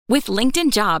With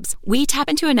LinkedIn Jobs, we tap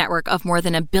into a network of more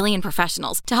than 1 billion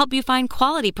professionals to help you find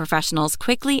quality professionals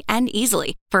quickly and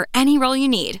easily for any role you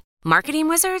need. Marketing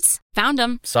wizards? Found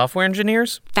them. Software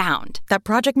engineers? Found. That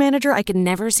project manager I could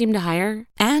never seem to hire?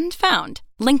 And found.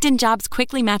 LinkedIn Jobs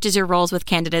quickly matches your roles with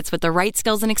candidates with the right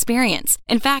skills and experience.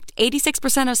 In fact,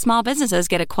 86% of small businesses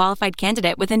get a qualified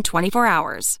candidate within 24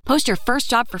 hours. Post your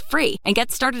first job for free and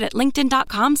get started at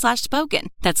linkedin.com/spoken.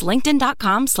 That's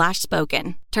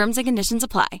linkedin.com/spoken. Terms and conditions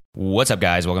apply. What's up,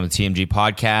 guys? Welcome to TMG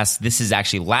Podcast. This is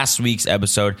actually last week's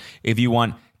episode. If you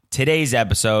want today's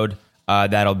episode,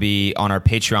 that'll be on our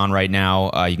Patreon right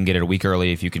now. You can get it a week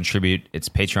early if you contribute. It's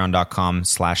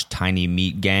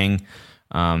patreon.com/tinymeatgang.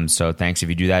 So thanks if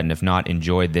you do that. And if not,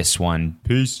 enjoy this one.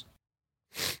 Peace.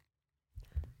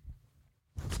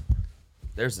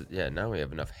 Now we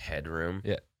have enough headroom.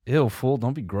 Yeah. Ew, fool.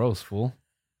 Don't be gross, fool.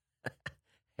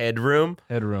 Headroom?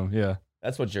 Headroom, yeah.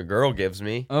 That's what your girl gives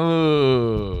me.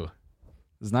 Oh.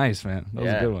 It's nice, man. That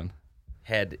was a good one.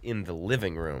 Head in the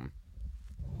living room.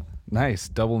 Nice.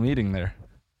 Double meeting there.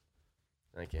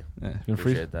 Thank you. Yeah.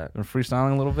 Appreciate that. Been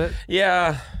freestyling a little bit?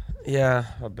 Yeah.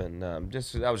 I've been I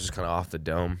was just kind of off the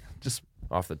dome. Just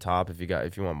off the top if you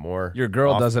want more. Your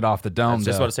girl does it off the dome. I was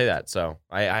just want to say that. So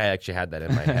I actually had that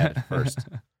in my head first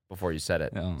before you said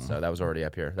it. So that was already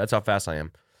up here. That's how fast I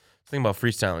am. The thing about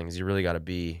freestyling is you really got to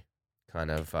be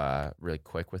kind of really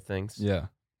quick with things. Yeah.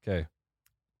 Okay.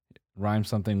 Rhyme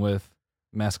something with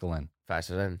masculine.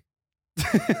 Faster than.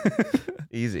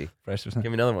 Easy. Fresh. Give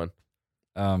me another one.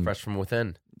 Fresh from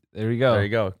within. There you go. There you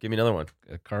go. Give me another one.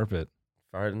 A carpet.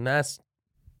 And that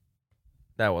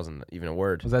wasn't even a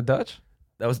word. Was that Dutch?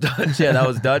 That was Dutch. Yeah, that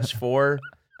was Dutch for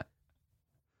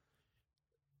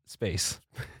space.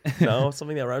 No,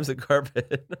 something that rhymes with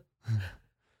carpet.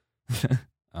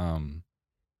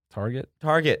 Target.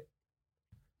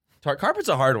 Carpet's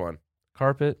a hard one.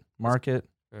 Carpet. Market.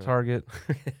 Target.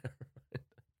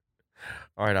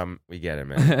 All right, we get it,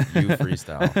 man. You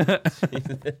freestyle.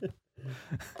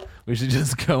 We should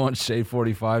just go on Shea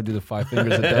 45, do the 5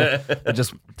 fingers a day, but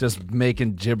just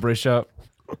making gibberish up.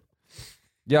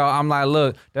 Yo, I'm like,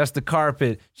 look, that's the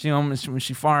carpet. She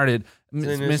farted.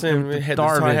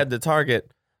 Had the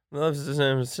target.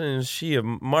 She a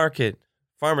market,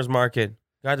 farmer's market.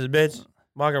 Got this bitch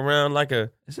walking around like a.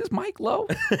 Is this mic low?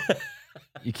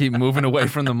 You keep moving away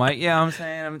from the mic. Yeah, I'm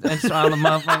saying I'm on the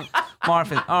motherfucking.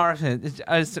 Marvin,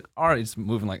 it's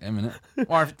moving like Eminem.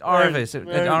 Marvin,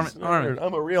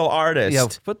 I'm a real artist. Yeah,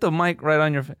 put the mic right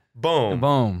on your face.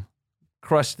 Boom.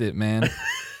 Crushed it, man.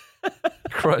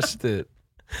 Crushed it.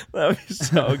 That would be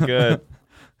so good.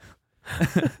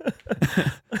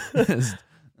 Put your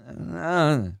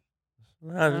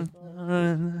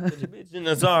bitch in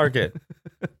a sarget.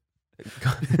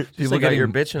 People got your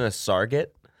bitch in a sarget?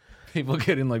 People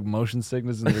getting like motion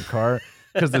sickness in their car.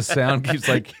 Because the sound keeps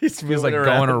like feels like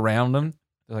around. going around them.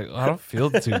 They're like, I don't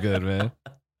feel too good, man.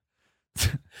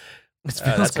 It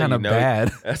feels kind of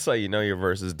bad. That's how you know your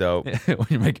verse is dope. When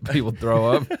you're making people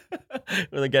throw up. When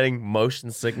they're getting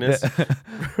motion sickness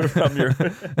from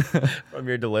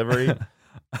your delivery.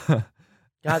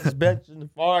 Got this bitch in the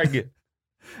target.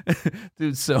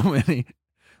 Dude, so many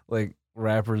like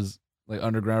rappers, like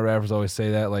underground rappers always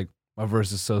say that. Like, my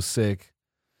verse is so sick.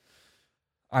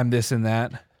 I'm this and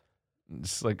that.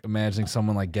 Just like imagining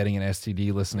someone like getting an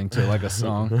STD listening to like a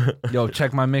song. Yo,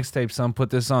 check my mixtape, son. Put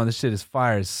this on. This shit is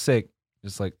fire. It's sick.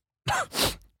 Just like,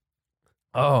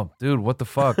 oh, dude, what the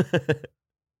fuck?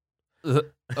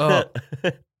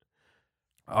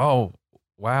 Oh,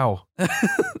 wow.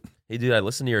 Hey, dude, I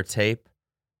listened to your tape,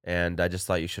 and I just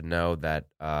thought you should know that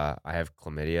I have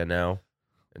chlamydia now.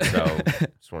 And so,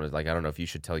 just wanted, like, I don't know if you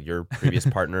should tell your previous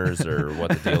partners or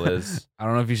what the deal is. I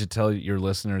don't know if you should tell your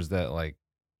listeners that like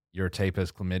your tape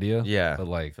has chlamydia. Yeah, but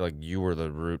like, I feel like you were the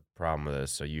root problem of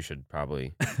this, so you should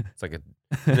probably. It's like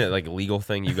isn't it like a legal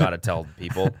thing you got to tell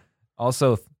people.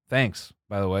 Also, thanks,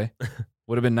 by the way.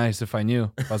 Would have been nice if I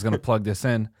knew if I was gonna plug this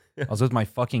in. I was with my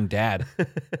fucking dad.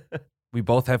 We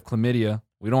both have chlamydia.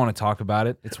 We don't want to talk about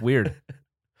it. It's weird.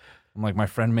 I'm like, my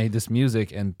friend made this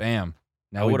music, and bam,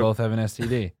 now we both have an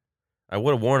STD. I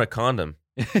would have worn a condom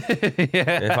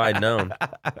if I'd known.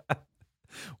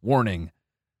 Warning.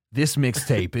 This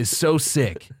mixtape is so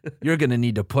sick, you're going to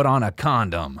need to put on a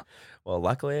condom. Well,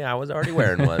 luckily, I was already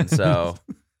wearing one, so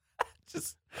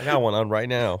I got one on right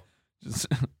now. Just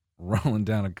rolling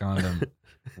down a condom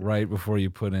right before you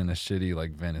put in a shitty,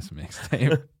 like, Venice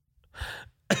mixtape.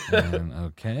 And,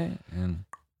 okay, and,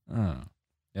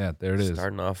 yeah, there it is.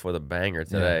 Starting off with a banger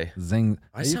today. Yeah, zing.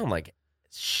 I sound like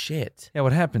shit. Yeah,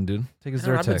 what happened, dude? Take a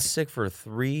Zyrtec. I've been sick for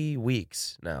 3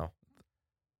 weeks now.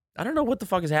 I don't know what the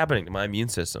fuck is happening to my immune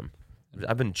system.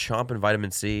 I've been chomping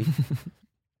vitamin C.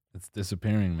 It's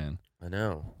disappearing, man. I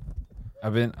know.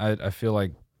 I feel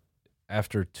like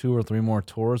after 2 or 3 more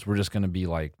tours, we're just gonna be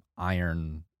like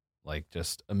iron, like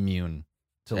just immune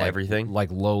to like everything, like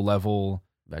low level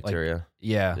bacteria. Like,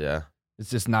 yeah, Yeah. it's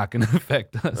just not gonna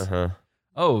affect us. Uh-huh.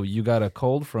 Oh, you got a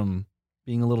cold from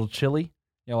being a little chilly?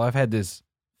 Yeah, well, I've had this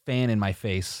fan in my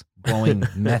face blowing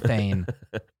methane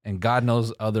and God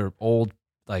knows other old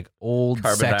Carbon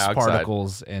sex dioxide.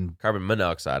 particles and Carbon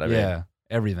monoxide. I mean,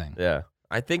 everything. yeah.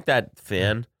 I think that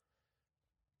fan,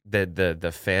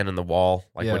 the fan in the wall,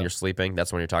 like when you're sleeping,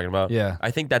 that's what you're talking about. Yeah.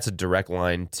 I think that's a direct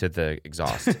line to the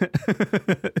exhaust.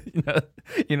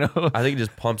 you know, I think it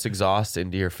just pumps exhaust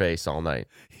into your face all night.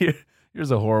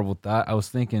 Here's a horrible thought. I was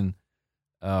thinking,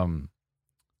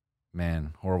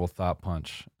 man, horrible thought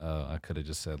punch. I could have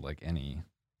just said like any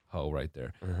hoe right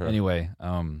there. Uh-huh. Anyway,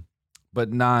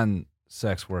 but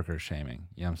non-sex worker shaming.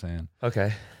 You know what I'm saying?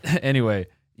 Okay. Anyway,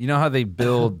 you know how they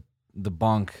build the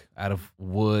bunk out of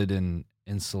wood and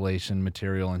insulation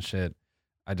material and shit?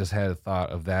 I just had a thought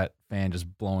of that fan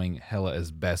just blowing hella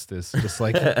asbestos, just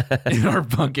like in our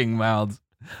bunking mouths,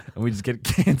 and we just get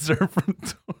cancer from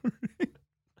touring.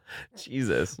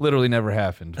 Jesus. Literally never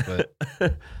happened, but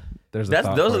there's a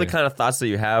thought those for are the you. kind of thoughts that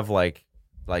you have like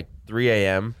 3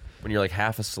 a.m. when you're like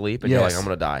half asleep and you're like, I'm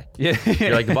gonna die. Yeah,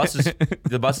 You're like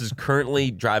the bus is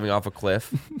currently driving off a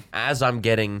cliff as I'm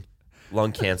getting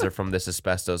lung cancer from this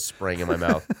asbestos spraying in my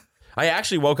mouth. I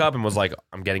actually woke up and was like,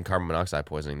 I'm getting carbon monoxide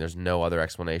poisoning. There's no other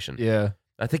explanation. Yeah,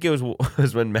 I think it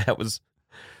was when Matt was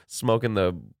smoking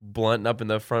the blunt up in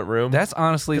the front room. that's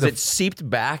honestly Because it seeped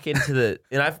back into the,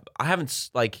 and I haven't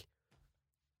like,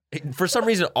 for some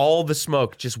reason, all the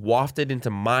smoke just wafted into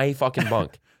my fucking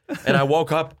bunk, and I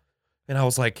woke up, and I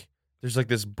was like, "There's like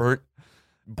this burnt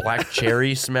black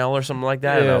cherry smell or something like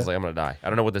that," and I Yeah. was like, "I'm gonna die. I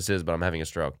don't know what this is, but I'm having a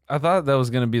stroke." I thought that was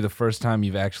gonna be the first time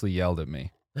you've actually yelled at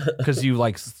me, because you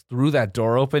like threw that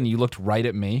door open, you looked right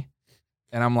at me,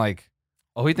 and I'm like,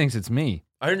 oh, he thinks it's me.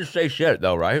 I didn't say shit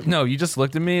though, right? No, you just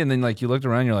looked at me, and then like you looked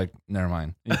around, you're like, never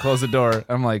mind. You close the door.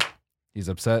 I'm like, he's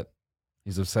upset.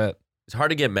 He's upset. It's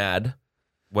hard to get mad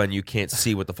when you can't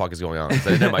see what the fuck is going on. 'Cause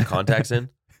I didn't have my contacts in,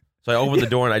 so I open the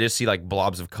door and I just see like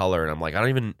blobs of color, and I'm like, I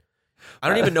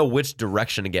don't even know which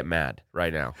direction to get mad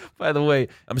right now. By the way,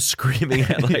 I'm screaming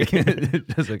at like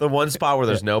just like, the one spot where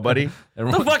there's nobody. What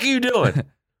everyone- the fuck are you doing?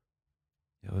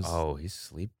 It was, Oh, he's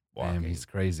sleepwalking. damn, he's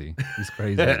crazy. He's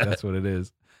crazy. That's what it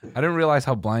is. I didn't realize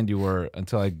how blind you were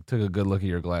until I took a good look at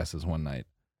your glasses one night.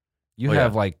 You Oh,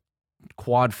 have yeah. like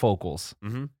quadfocals.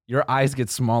 Mm-hmm. Your eyes get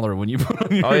smaller when you put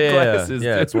on your Oh yeah, glasses.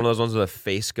 yeah. dude. It's one of those ones where the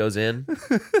face goes in.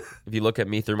 If you look at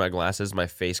me through my glasses, my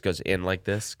face goes in like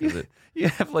this. 'Cause it, You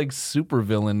have like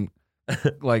supervillain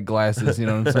like glasses. You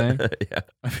know what I'm saying? yeah,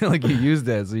 I feel like you use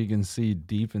that so you can see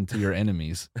deep into your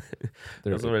enemies.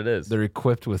 that's what it is. They're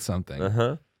equipped with something. Uh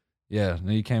huh. Yeah. And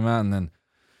then you came out and then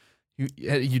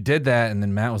you did that, and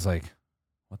then Matt was like,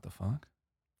 "What the fuck?"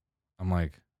 I'm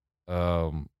like,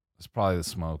 it's probably the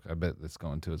smoke. I bet it's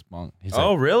going to his bunk. He's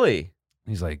Oh like, really?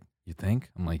 he's like, "You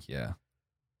think?" I'm like, "Yeah."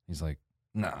 He's like,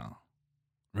 "No,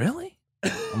 really?"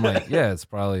 I'm like, "Yeah, it's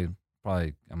probably."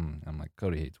 I'm like,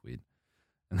 Cody hates weed,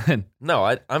 and then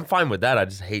No, I'm fine with that. I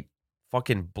just hate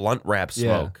fucking blunt wrap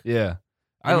smoke Yeah.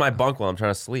 in my bunk while I'm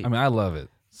trying to sleep. I mean, I love it.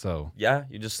 So Yeah,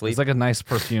 you just sleep. it's like a nice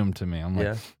perfume to me. I'm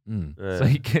like,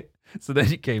 Yeah. So then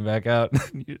you came back out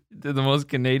and you did the most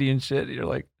Canadian shit. You're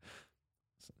like,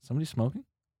 somebody smoking?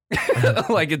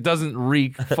 Like it doesn't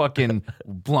reek fucking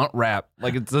blunt wrap.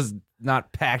 Like it's just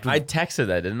not packed with. I texted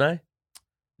that, didn't I?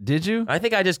 Did you? I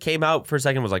think I just came out for a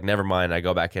second, was like, never mind. I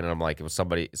go back in and I'm like, it was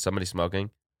somebody smoking.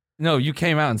 No, you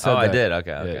came out and said Oh, I that. did.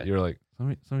 Okay, Yeah, okay. you were like,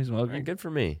 somebody All right, smoking? good for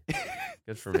me.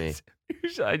 Good for me.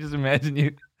 I just imagine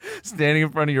you standing in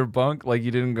front of your bunk like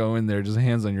you didn't go in there, just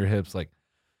hands on your hips like,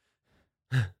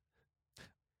 I'm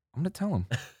going to tell him.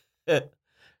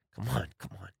 Come on.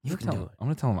 You can do it. I'm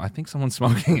going to tell him. I think someone's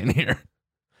smoking in here.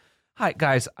 Hi,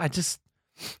 guys. And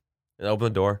open the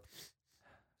door.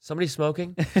 Somebody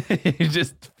smoking? You're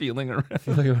just feeling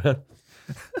around.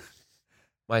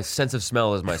 My sense of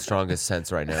smell is my strongest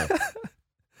sense right now.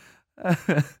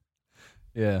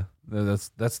 Yeah,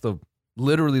 that's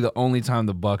literally the only time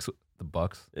the bus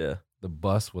Yeah.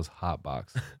 was hot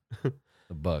box. The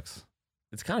Bucks.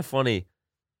 It's kind of funny,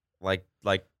 like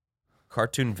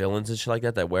cartoon villains and shit like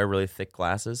that wear really thick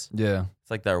glasses. Yeah,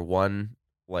 It's like their one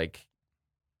like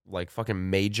fucking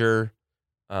major,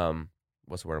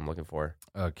 what's the word I'm looking for?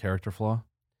 character flaw.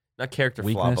 Not character flaw,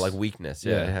 Weakness? but like weakness.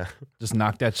 Yeah. Yeah. Just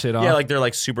knock that shit off. Yeah, like they're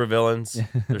like super villains.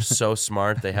 They're so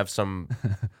smart. They have some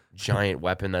giant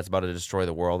weapon that's about to destroy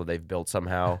the world that they've built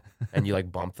somehow, and you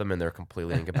like bump them and they're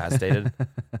completely incapacitated.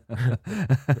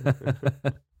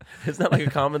 Isn't that like a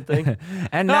common thing?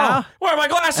 And now, where are my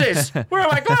glasses? Where are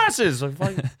my glasses?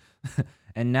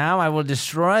 and now I will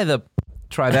destroy the.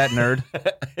 Try that, nerd.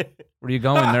 Where are you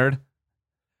going, nerd?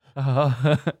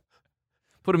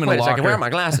 Put him in a locker. Second, where are my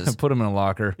glasses? Put him in a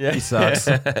locker. Yeah. He sucks.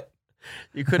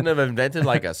 You couldn't have invented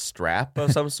like a strap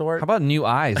of some sort? How about new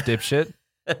eyes, dipshit?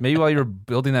 Maybe while you were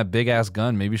building that big ass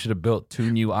gun, maybe you should have built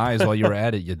 2 new eyes while you were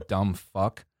at it, you dumb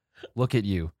fuck. Look at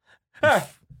you. Where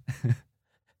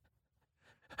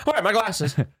are my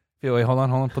glasses? Wait, hold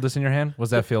on. Put this in your hand.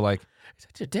 What's that feel like? Is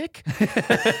that your dick?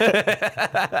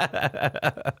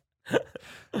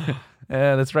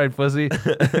 Yeah, that's right, pussy.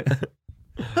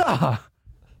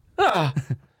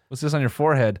 What's this on your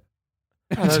forehead?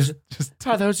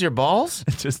 Are those your balls?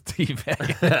 Just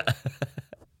teabag.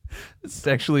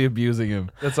 Sexually abusing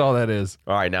him. That's all that is.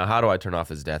 All right, now how do I turn off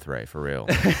his death ray for real?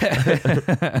 Tell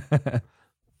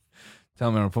me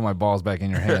I'm going to put my balls back in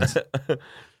your hands.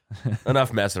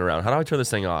 Enough messing around. How do I turn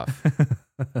this thing off?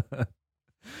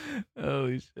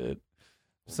 Holy shit.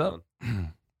 So, I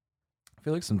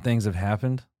feel like some things have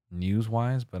happened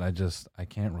news-wise, but I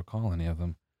can't recall any of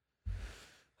them.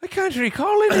 I can't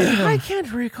recall anything. I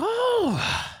can't recall.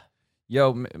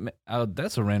 Yo,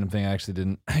 that's a random thing I actually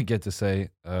didn't get to say.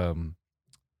 I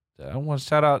want to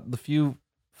shout out the few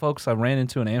folks I ran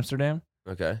into in Amsterdam.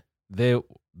 Okay. The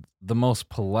most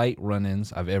polite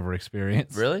run-ins I've ever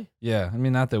experienced. Really? Yeah. I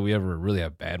mean, not that we ever really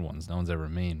have bad ones. No one's ever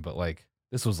mean, but like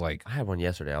this was like. I had one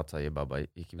yesterday. I'll tell you about. But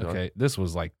you keep going. Okay. This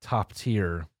was like top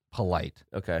tier polite.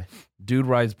 Okay. Dude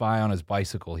rides by on his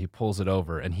bicycle. He pulls it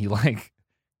over and he like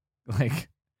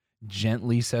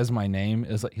gently says my name.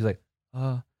 He's like,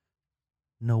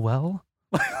 Noel?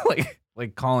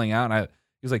 like calling out. And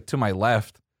he was like to my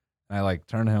left. And I like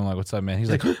turned to him like, what's up, man?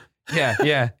 He's like,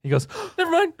 yeah. He goes,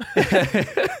 never mind.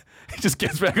 He just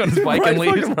gets back on his bike and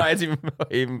leaves. Rides even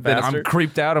Then faster. I'm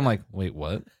creeped out. I'm like, wait,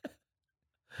 what?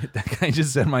 That guy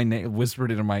just said my name, whispered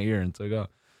it in my ear, and so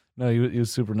no, he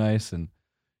was super nice, and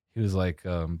he was like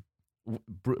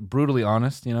brutally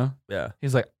honest, you know? Yeah.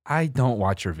 He's like, I don't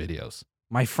watch your videos.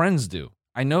 My friends do.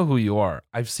 I know who you are.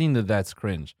 I've seen that's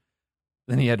cringe.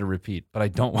 Then he had to repeat, but I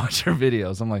don't watch your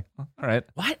videos. I'm like, oh, all right.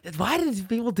 Why did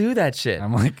people do that shit?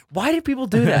 I'm like, why did people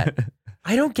do that?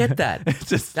 I don't get that.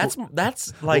 Just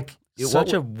That's like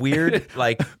such a weird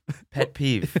like pet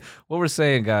peeve. What we're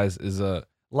saying, guys, is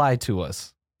lie to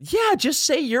us. Yeah, just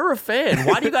say you're a fan.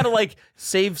 Why do you got to like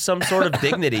save some sort of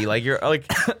dignity? Like you're like,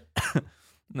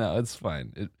 no, it's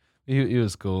fine. He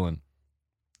was cool, and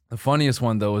the funniest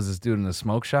one though was this dude in the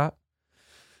smoke shop,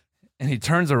 and he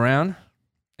turns around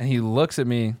and he looks at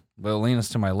me, but Lena's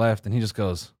to my left, and he just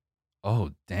goes, "Oh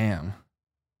damn."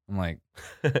 I'm like,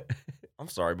 I'm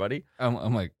sorry, buddy.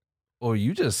 I'm like, oh,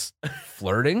 you just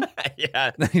flirting?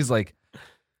 Yeah. And he's like,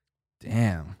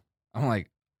 damn. I'm like,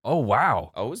 oh,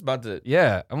 wow. I was about to.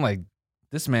 Yeah. I'm like,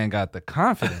 this man got the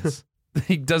confidence.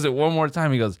 He does it one more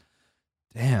time. He goes,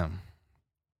 damn.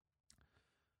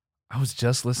 I was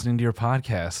just listening to your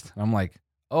podcast. I'm like,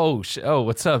 oh,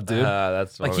 what's up, dude?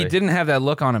 That's funny. like, he didn't have that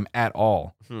look on him at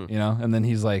all, you know? And then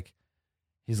he's like,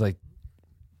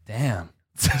 damn.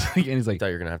 And he's I like, thought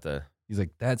you were gonna have to. he's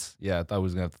like, I thought I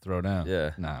was gonna have to throw down.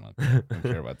 Yeah. Nah, I don't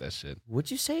care about that shit. What'd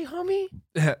you say, homie?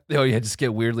 Oh yeah, just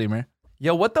get weirdly, man.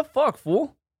 Yo, what the fuck,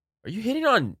 fool? Are you hitting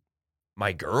on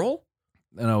my girl?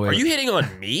 No, wait. Are you hitting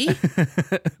on me?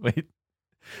 Wait,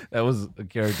 that was a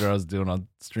character I was doing on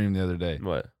stream the other day.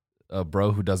 What? A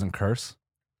bro who doesn't curse.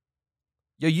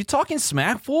 Yo, you talking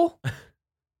smack, fool?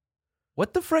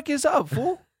 What the frick is up,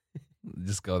 fool?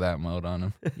 Just go that mode on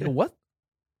him. Yo, what?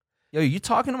 Yo, you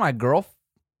talking to my girl?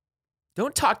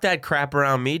 Don't talk that crap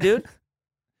around me, dude.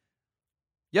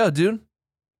 Yo, dude,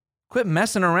 quit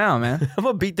messing around, man. I'm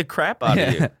gonna beat the crap out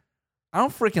of you. I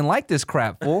don't freaking like this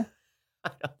crap, fool.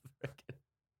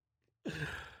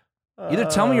 Either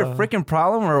tell me your freaking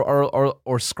problem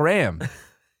or scram.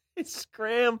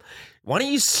 Scram. Why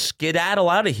don't you skedaddle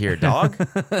out of here, dog?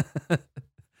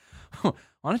 Why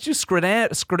don't you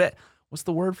skedaddle? What's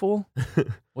the word, fool?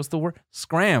 What's the word?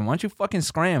 Scram. Why don't you fucking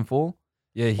scram, fool?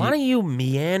 Yeah. Why don't you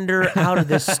meander out of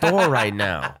this store right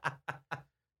now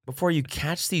before you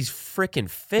catch these freaking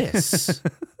fists,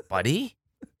 buddy?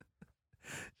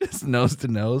 Just nose to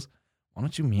nose. Why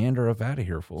don't you meander up out of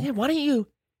here, fool? Yeah, why don't you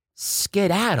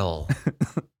skedaddle?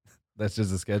 That's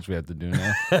just a sketch we have to do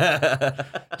now.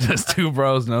 Just two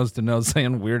bros nose to nose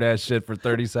saying weird ass shit for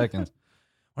 30 seconds.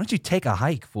 Why don't you take a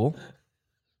hike, fool?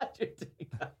 I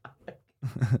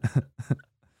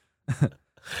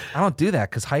don't do that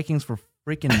because hiking's for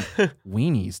freaking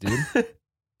weenies, dude.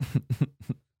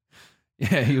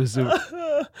 Yeah, he was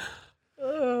super.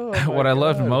 What I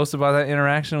loved most about that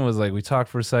interaction was like we talked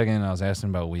for a second. And I was asking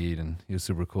about weed, and he was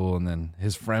super cool. And then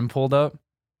his friend pulled up,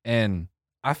 and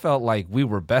I felt like we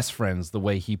were best friends the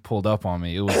way he pulled up on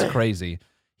me. It was crazy.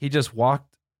 He just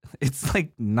walked. It's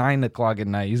like 9 o'clock at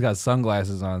night. He's got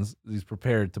sunglasses on. He's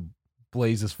prepared to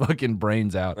blaze his fucking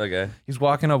brains out. Okay. He's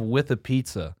walking up with a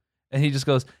pizza, and he just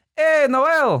goes, "Hey,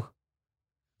 Noel,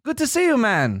 good to see you,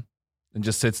 man," and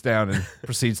just sits down and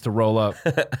proceeds to roll up.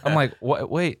 I'm like, what?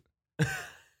 Wait.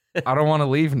 I don't want to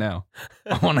leave now.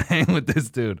 I want to hang with this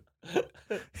dude.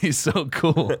 He's so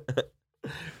cool.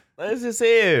 Nice to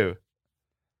see you.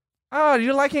 Oh,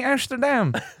 you're liking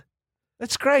Amsterdam.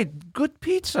 That's great. Good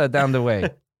pizza down the way.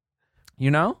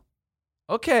 You know?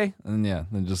 Okay. And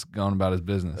then just going about his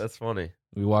business. That's funny.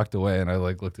 We walked away, and I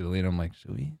like looked at Alina. I'm like,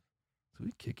 should we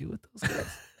kick it with those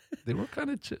guys? They were kind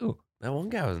of chill. That one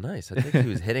guy was nice. I think he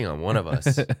was hitting on one of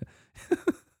us.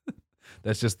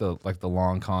 That's just the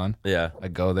long con. Yeah. I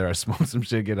go there, I smoke some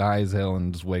shit, get high as hell,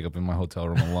 and just wake up in my hotel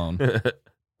room alone.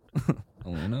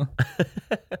 Alina,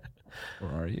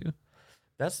 where are you?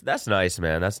 That's nice,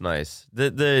 man. That's nice.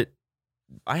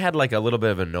 I had like a little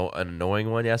bit of an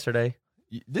annoying one yesterday.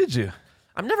 Did you?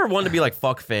 I'm never one to be like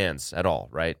fuck fans at all,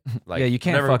 right? Like Yeah, you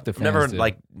can't never, fuck the fans, Never dude.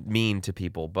 like mean to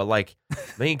people, but like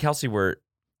me and Kelsey were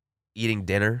eating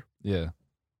dinner. Yeah.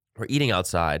 We're eating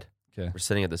outside. Okay. We're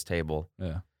sitting at this table.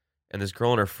 Yeah. And this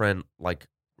girl and her friend like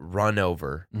run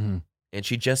over, and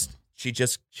she just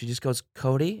goes,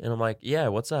 "Cody," and I'm like, "Yeah,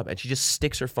 what's up?" And she just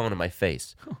sticks her phone in my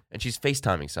face, and she's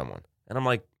FaceTiming someone, and I'm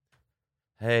like,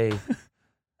 "Hey,"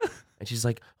 and she's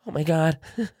like, "Oh my god,"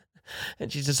 and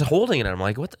she's just holding it, and I'm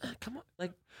like, "What? Come on,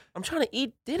 like I'm trying to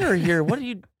eat dinner here. What are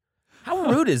you? How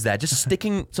rude is that? Just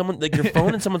sticking someone like your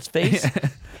phone in someone's face?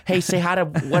 Hey, say hi to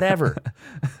whatever.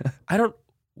 I don't."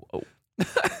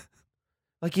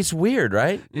 Like, it's weird,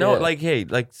 right? No, Yeah. like, hey,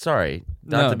 like, sorry,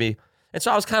 not to be. And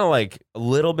so I was kind of like a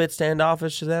little bit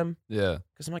standoffish to them. Yeah.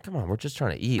 Because I'm like, come on, we're just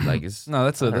trying to eat. Like, it's No, I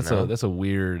don't know. that's a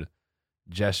weird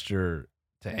gesture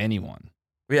to anyone.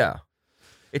 Yeah.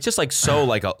 It's just like so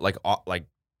like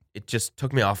it just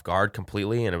took me off guard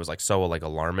completely, and it was like so like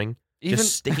alarming. Even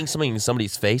Just sticking something in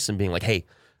somebody's face and being like, hey,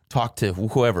 talk to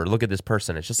whoever, look at this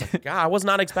person. It's just like, God, I was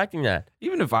not expecting that.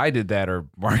 even if I did that or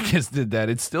Marcus did that,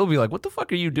 it'd still be like, what the fuck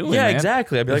are you doing? Yeah, man?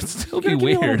 exactly. I'd be like, It'd still you gotta be give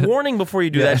me a weird. little warning before you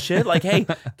do Yeah. that shit. Like, hey,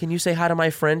 can you say hi to my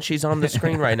friend? She's on the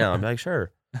screen right now. I'm like,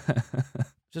 sure.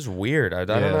 Just weird. I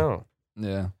don't know.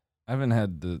 Yeah. I haven't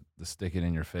had the stick it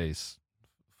in your face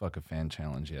fuck a fan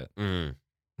challenge yet.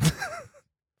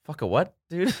 Fuck a what,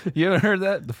 dude? You ever heard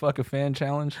that? The fuck a fan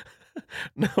challenge?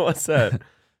 No, what's that?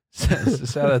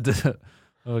 Shout out to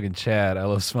fucking Chad. I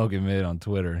love smoking mid on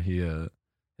Twitter. He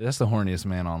that's the horniest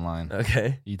man online.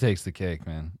 Okay. He takes the cake,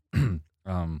 man.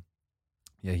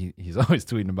 Yeah, he's always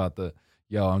tweeting about the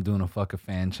I'm doing a fuck a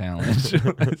fan challenge.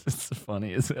 It's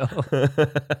funny as hell.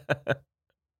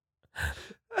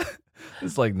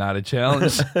 It's like not a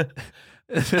challenge.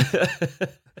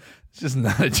 It's just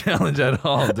not a challenge at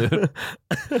all, dude.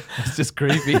 It's just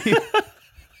creepy.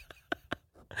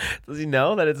 Does he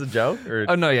know that it's a joke? Or?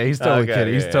 Oh no, yeah, he's totally Okay, kidding.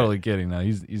 yeah, He's yeah. totally kidding. No,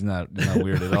 he's not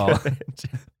weird at all.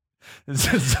 It's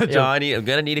just such I'm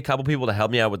gonna need a couple people to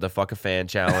help me out with the fuck a fan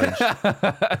challenge.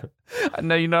 I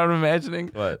know, you know what I'm imagining?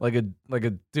 What? Like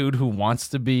a dude who wants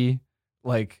to be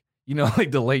like,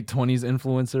 like the late 20s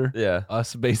influencer. Yeah.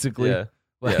 Us basically. Yeah.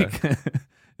 Like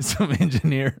some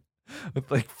engineer with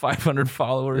like 500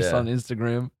 followers Yeah. on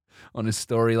Instagram on his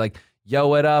story, like, yo,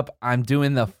 what up? I'm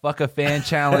doing the fuck a fan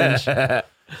challenge.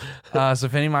 So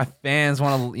if any of my fans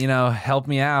want to, help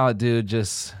me out, dude,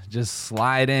 just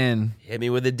slide in. Hit me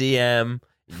with a DM.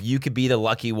 You could be the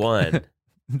lucky one.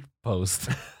 Post.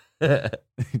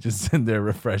 He just sitting there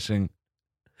refreshing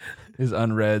his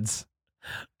unreads.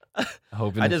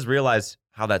 Hoping I just realized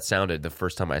how that sounded the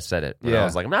first time I said it. When I Yeah.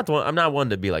 was like, I'm not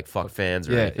one to be like fuck fans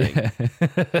or anything.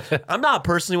 yeah. I'm not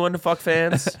personally one to fuck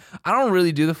fans, I don't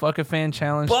really do the fuck a fan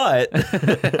challenge. but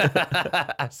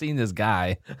I've seen this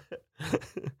guy.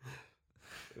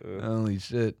 Holy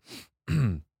shit.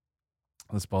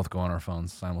 Let's both go on our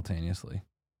phones simultaneously.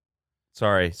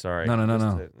 sorry. No.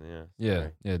 Just yeah. Yeah,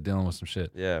 sorry. yeah, dealing with some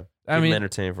shit. Yeah. I Keep mean- me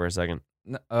entertained for a second.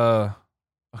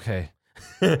 Okay.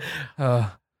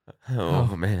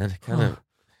 Oh man, kind of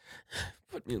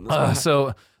put me in this spot.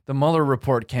 So the Mueller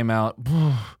report came out,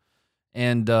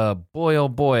 and boy, oh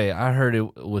boy, I heard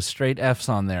it was straight F's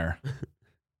on there.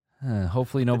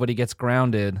 Hopefully nobody gets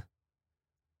grounded.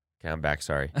 Okay, I'm back.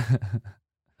 Sorry.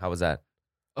 How was that?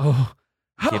 Oh,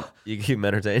 You keep me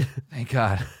entertained. thank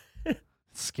God. It's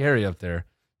scary up there.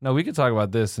 No, we could talk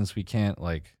about this since we can't,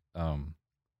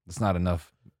 it's not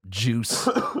enough juice.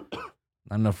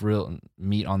 not enough real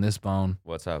meat on this bone.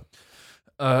 What's up?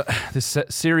 This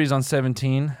series on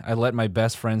 17, I let my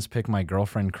best friends pick my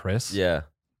girlfriend, Chris. Yeah.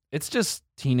 It's just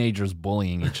teenagers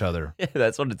bullying each other Yeah,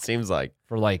 that's what it seems like.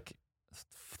 for like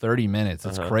 30 minutes.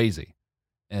 It's crazy.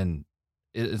 And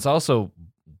it's also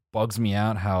bugs me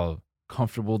out how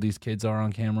comfortable these kids are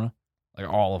on camera. Like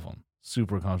all of them.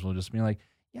 Super comfortable. Just being like,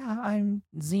 yeah, I'm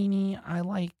zany. I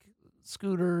like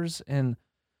scooters. And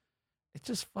it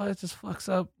just fucks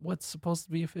up what's supposed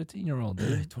to be a 15-year-old,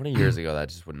 dude. 20 years ago, that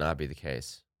just would not be the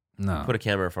case. No. Put a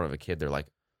camera in front of a kid, they're like,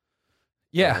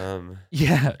 Yeah.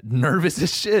 Yeah. Nervous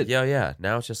as shit. yeah.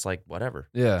 Now it's just like, whatever.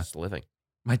 Yeah. Just living.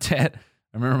 My dad,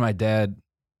 I remember my dad,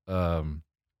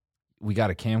 we got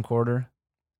a camcorder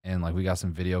and like we got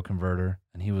some video converter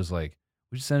and he was like,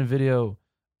 we should send a video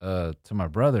to my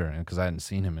brother, and because I hadn't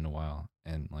seen him in a while,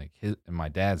 and like and my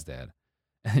dad's dad.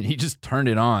 And he just turned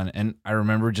it on, and I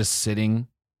remember just sitting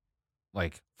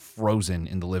like frozen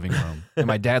in the living room. And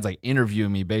my dad's like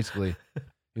interviewing me basically.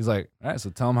 He's like, all right, so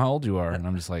tell him how old you are. And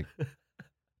I'm just like,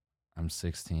 I'm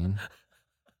 16.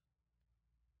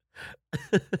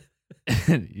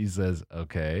 And he says,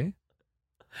 okay.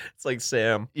 It's like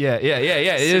Sam. Yeah. It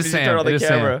soon is as you Sam. turn on the It is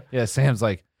Sam. camera. Yeah, Sam's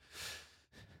like,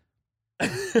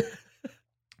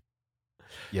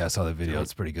 yeah, I saw the video.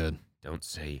 It's pretty good. Don't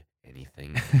say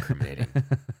anything incriminating.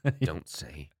 Don't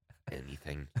say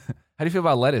anything. How do you feel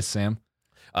about lettuce, Sam?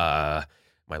 My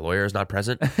lawyer is not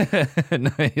present. No,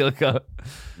 he'll go.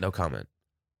 No comment.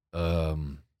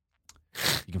 You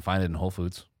can find it in Whole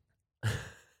Foods.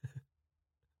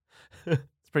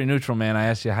 It's pretty neutral, man. I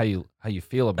asked you how you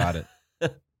feel about it. I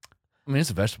mean,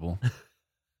 it's a vegetable.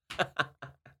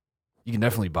 You can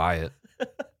definitely buy it.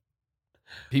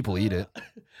 People eat it.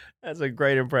 That's a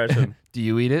great impression. Do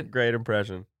you eat it? Great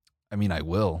impression. I mean, I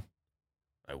will.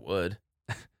 I would.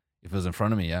 If it was in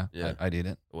front of me, yeah. I'd eat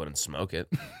it. I wouldn't smoke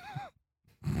it.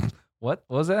 What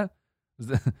was that?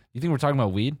 You think we're talking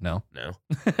about weed? No. No.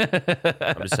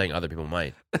 I'm just saying other people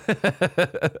might.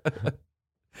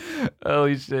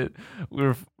 Holy shit. We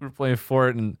were playing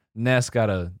Fort, and Ness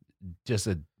got just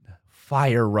a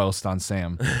fire roast on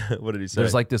Sam. What did he say?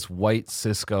 There's like this white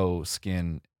Cisco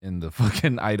skin in the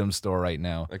fucking item store right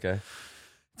now. Okay.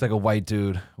 It's like a white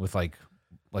dude with like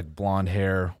blonde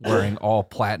hair wearing all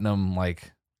platinum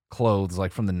like clothes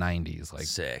like from the 90s. Like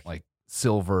sick. Like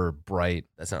silver, bright.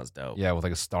 That sounds dope. Yeah, with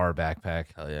like a star backpack.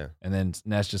 Hell yeah. And then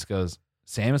Ness just goes,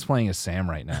 Sam is playing as Sam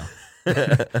right now.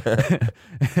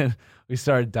 And we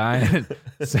started dying.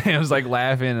 Sam's like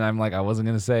laughing, and I'm like, I wasn't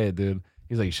gonna say it, dude.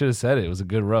 He's like, you should have said it. It was a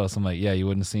good roast. I'm like, yeah, you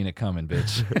wouldn't have seen it coming,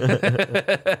 bitch.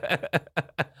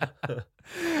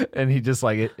 And he just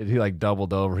like he like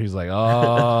doubled over. He's like,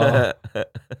 oh.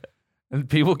 And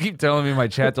people keep telling me in my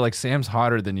chat, they're like, Sam's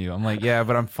hotter than you. I'm like, yeah,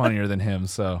 but I'm funnier than him,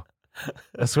 so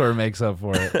that's where it makes up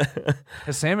for it.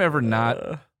 Has Sam ever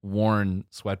not worn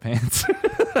sweatpants?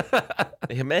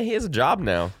 Hey, man, he has a job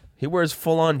now. He wears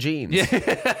full-on jeans.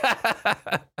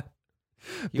 Yeah.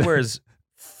 He wears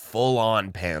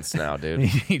full-on pants now, dude.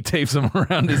 He tapes them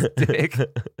around his dick.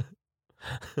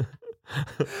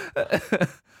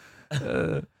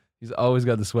 He's always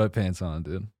got the sweatpants on,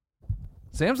 dude.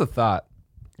 Sam's a thought.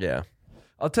 Yeah.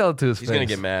 I'll tell it to his face. He's going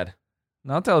to get mad.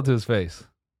 No, I'll tell it to his face.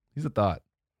 He's a thought.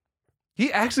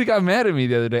 He actually got mad at me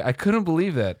the other day. I couldn't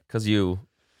believe that. Because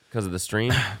of the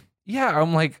stream? Yeah,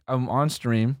 I'm on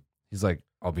stream. He's like,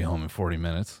 I'll be home in 40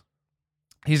 minutes.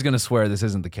 He's going to swear this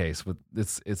isn't the case, but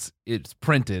it's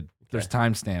printed. There's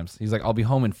timestamps. He's like, I'll be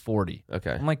home in 40.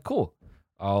 Okay. I'm like, cool.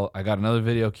 I got another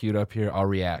video queued up here. I'll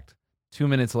react. 2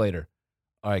 minutes later.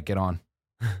 All right, get on.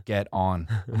 Get on.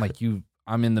 I'm like,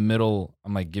 I'm in the middle.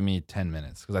 I'm like, give me 10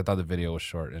 minutes because I thought the video was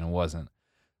short and it wasn't.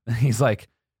 And he's like,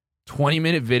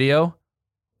 20-minute video?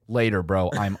 Later,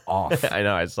 bro. I'm off. I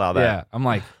know. I saw that. Yeah. I'm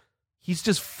like, he's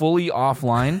just fully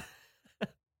offline.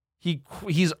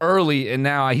 He's early and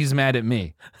now he's mad at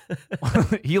me.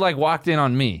 He like walked in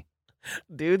on me.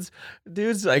 Dudes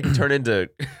like turn into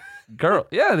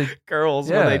girls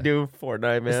when they do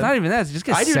Fortnite, man. It's not even that. It just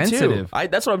gets I do sensitive. too.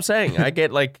 That's what I'm saying. I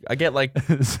get like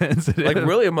sensitive. like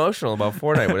really emotional about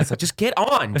Fortnite when it's like, just get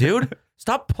on, dude.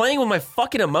 Stop playing with my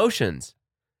fucking emotions.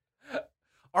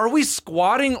 Are we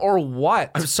squatting or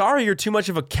what? I'm sorry you're too much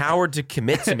of a coward to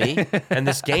commit to me and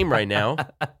this game right now.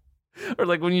 Or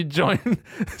like when you join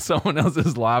someone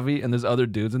else's lobby and there's other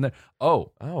dudes in there.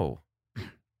 Oh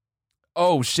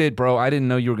shit, bro. I didn't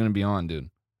know you were going to be on, dude.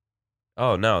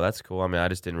 Oh, no, that's cool. I mean, I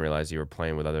just didn't realize you were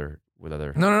playing with other.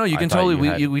 No. You can totally.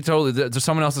 We totally. There's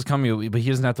someone else is coming, but he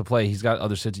doesn't have to play. He's got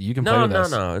other shit. You can play with us.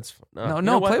 No. It's no. You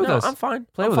know Play with us. I'm fine.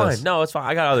 Play I'm with fine. us. No, it's fine.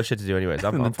 I got other shit to do anyways.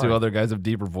 I'm And the fine. two other guys have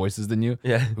deeper voices than you.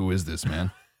 Yeah. Who is this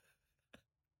man?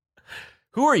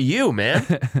 Who are you, man?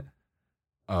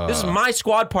 This is my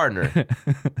squad partner.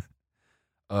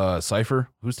 Cypher,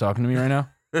 who's talking to me right now?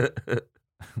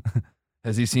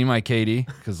 Has he seen my KD?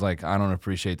 Because, like, I don't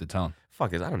appreciate the tone.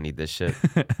 Fuck this. I don't need this shit.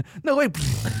 No, wait.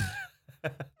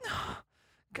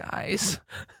 Guys,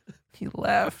 he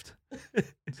left.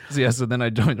 So, yeah, so then I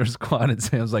joined their squad, and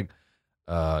Sam's like,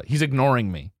 he's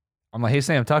ignoring me. I'm like, hey,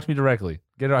 Sam, talk to me directly.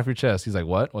 Get it off your chest. He's like,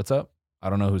 what? What's up? I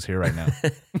don't know who's here right now.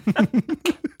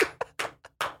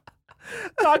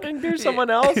 Talking to someone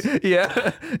else?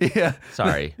 Yeah.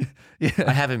 Sorry. Yeah.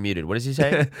 I have him muted. What does he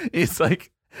say? He's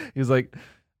like,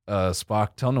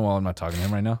 Spock, tell Noel I'm not talking to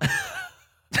him right now.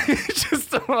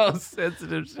 Just the most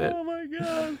sensitive shit. Oh my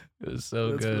God. It was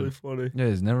so That's good. really funny. Yeah,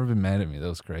 he's never been mad at me. That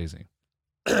was crazy.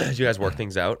 Did you guys work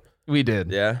things out? We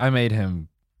did. Yeah? I made him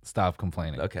stop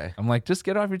complaining. Okay. I'm like, just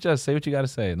get off your chest. Say what you got to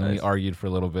say. And then we Nice. argued for a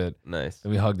little bit. Nice.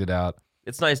 Then we hugged it out.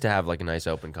 It's nice to have like a nice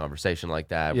open conversation like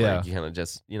that Yeah. where you kind of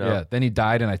just, you Yeah. know. Then he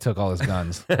died and I took all his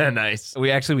guns. Nice.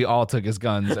 We all took his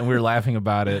guns and we were laughing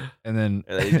about it. And then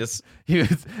And then you just,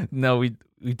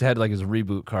 we had like his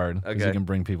reboot card because Okay. he can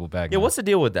bring people back. yeah, now. what's the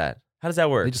deal with that? How does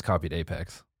that work? They just copied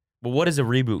Apex. Well, what is a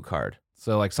reboot card?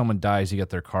 So like someone dies, you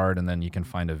get their card, and then you can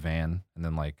find a van, and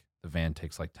then like the van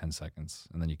takes like 10 seconds,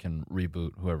 and then you can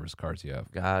reboot whoever's cards you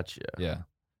have. Gotcha. Yeah,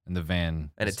 and the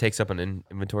van. And it takes up an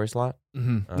inventory slot?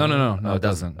 Mhm. Oh. No, Oh, it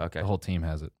doesn't. Okay. The whole team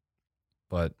has it,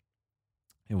 but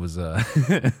it was.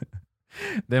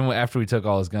 Then after we took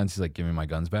all his guns, he's like, "Give me my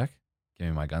guns back. Give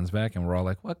me my guns back," and we're all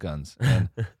like, "What guns?" And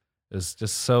it was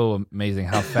just so amazing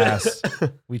how fast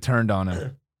we turned on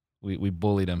him. We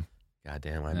bullied him. God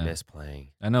damn, I Yeah. miss playing.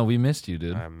 I know we missed you,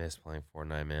 dude. I miss playing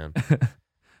Fortnite, man.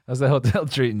 How's the hotel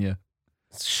treating you?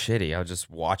 It's shitty. I was just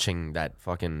watching that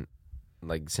fucking,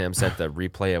 like Sam said, the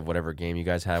replay of whatever game you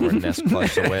guys had where Ness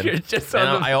clutched the win. You're just And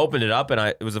on the- I opened it up, and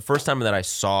it was the first time that I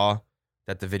saw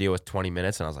that the video was 20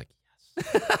 minutes, and I was like,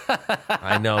 yes.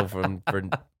 I know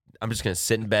I'm just going to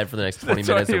sit in bed for the next 20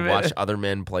 minutes and watch other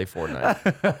men play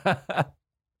Fortnite.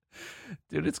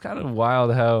 Dude, it's kind of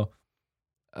wild how,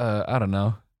 I don't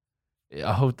know.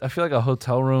 I feel like a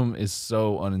hotel room is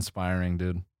so uninspiring,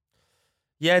 dude.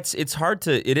 Yeah, it's hard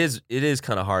to, it is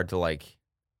kind of hard to like,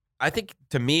 I think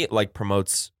to me it like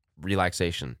promotes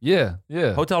relaxation. Yeah.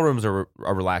 Hotel rooms are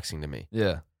relaxing to me.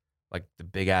 Yeah. Like the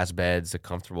big ass beds, the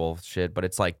comfortable shit, but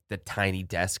it's like the tiny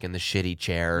desk and the shitty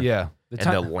chair. Yeah.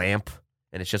 The lamp,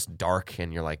 and it's just dark,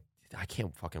 and you're like, I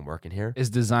can't fucking work in here. Is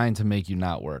designed to make you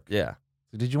not work. Yeah.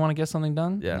 Did you want to get something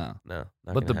done? Yeah. No,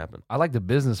 not But gonna happen. I like the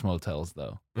business motels,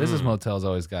 though. Business Mm. motels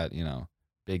always got,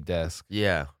 big desk.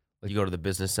 Yeah. Like- You go to the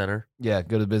business center. Yeah,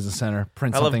 go to the business center,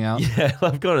 print I love- something out. Yeah, I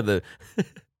love going to the.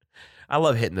 I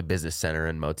love hitting the business center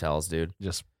and motels, dude.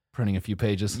 Just printing a few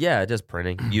pages. Yeah, just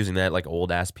printing, using that like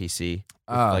old ass PC, with,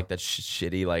 Ah. like that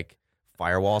shitty like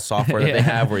firewall software that Yeah. they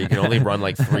have, where you can only run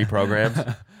like 3 programs.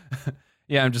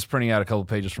 Yeah, I'm just printing out a couple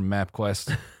pages from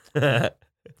MapQuest. A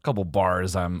couple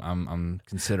bars I'm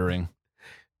considering.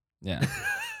 Yeah.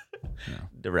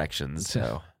 Directions.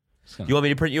 So, Just gonna- you want me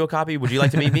to print you a copy? Would you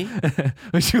like to meet me?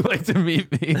 Would you like to meet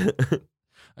me?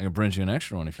 I can print you an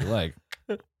extra one if you like.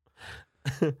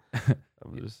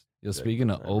 I'm just, Speaking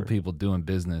of old people doing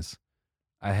business,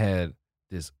 I had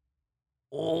this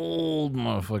old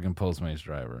motherfucking Postmates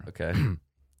driver. okay.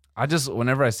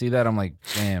 Whenever I see that, I'm like,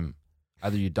 damn,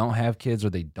 either you don't have kids or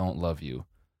they don't love you.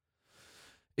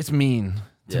 It's mean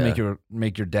to Yeah.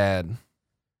 make your dad.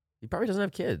 He probably doesn't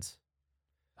have kids.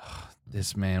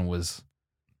 This man was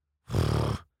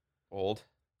Old.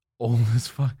 old as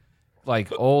fuck.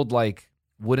 Like old, like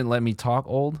wouldn't let me talk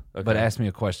old, but Okay. asked me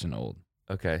a question old.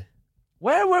 Okay.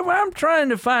 Where I'm trying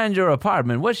to find your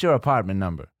apartment. What's your apartment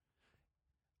number?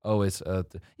 Oh, it's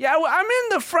yeah, well, I'm in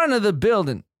the front of the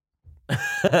building.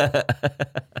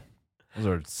 Those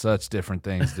are such different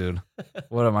things, dude.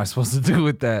 What am I supposed to do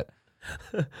with that?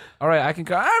 All right, I can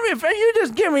come. I mean, if you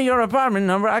just give me your apartment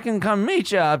number, I can come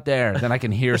meet you up there. Then I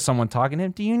can hear someone talking to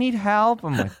him. Do you need help?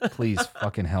 I'm like, please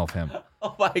fucking help him.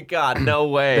 Oh my God, no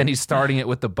way. Then he's starting it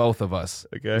with the both of us.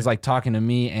 Okay. He's like talking to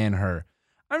me and her.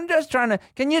 I'm just trying to,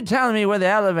 can you tell me where the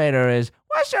elevator is?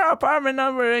 What's your apartment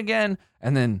number again?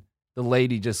 And then the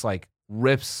lady just like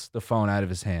rips the phone out of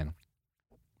his hand.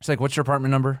 She's like, what's your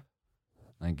apartment number?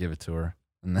 I give it to her.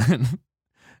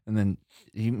 And then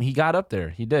he got up there.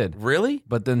 He did. Really?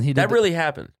 But then he did. That really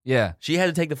happened. Yeah. She had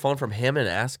to take the phone from him and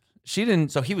ask. She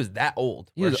didn't. So he was that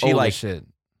old. He where was she old like as shit.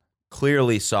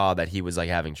 clearly saw that he was like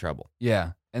having trouble.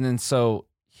 Yeah. And then so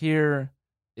here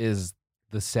is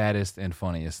the saddest and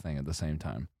funniest thing at the same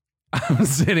time. I'm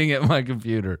sitting at my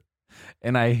computer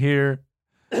and I hear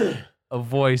a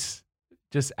voice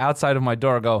just outside of my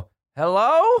door go,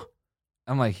 hello?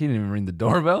 I'm like, he didn't even ring the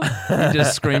doorbell. He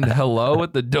just screamed hello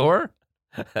at the door.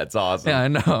 That's awesome. Yeah, I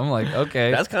know. I'm like,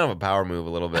 okay. That's kind of a power move a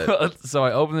little bit. So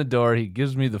I open the door. He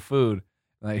gives me the food.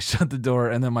 And I shut the door,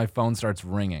 and then my phone starts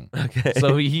ringing. Okay.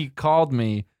 So he called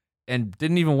me and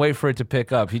didn't even wait for it to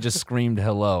pick up. He just screamed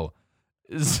hello.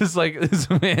 It's just like this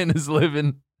man is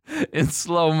living in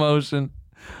slow motion.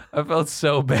 I felt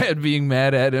so bad being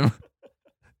mad at him.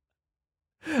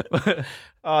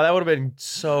 Oh, that would have been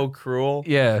so cruel.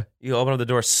 Yeah. You open up the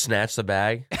door, snatch the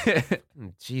bag.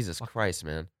 Jesus Christ,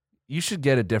 man. You should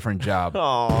get a different job.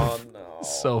 Oh, no.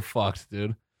 So fucked,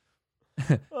 dude.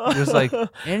 He was like,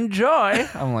 enjoy.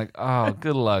 I'm like, oh,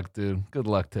 good luck, dude. Good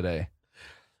luck today.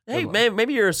 Hey,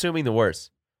 maybe you're assuming the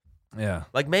worst. Yeah.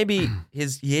 Like maybe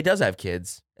he does have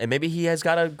kids, and maybe he has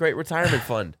got a great retirement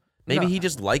fund. Maybe he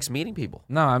just likes meeting people.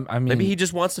 No, I mean, maybe he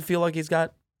just wants to feel like he's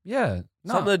got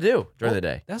something to do during the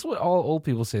day. That's what all old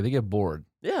people say. They get bored,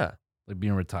 Yeah. like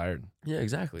being retired. Yeah,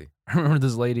 exactly. I remember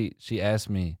this lady, she asked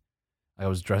me, I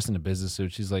was dressed in a business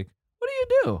suit. She's like, what do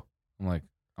you do? I'm like,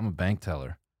 I'm a bank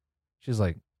teller. She's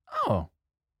like, oh,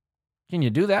 can you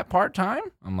do that part-time?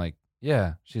 I'm like,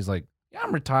 yeah. She's like, yeah,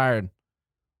 I'm retired,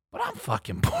 but I'm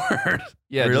fucking bored.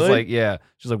 Yeah, Really? just like, yeah.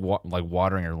 She's like, like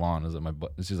watering her lawn.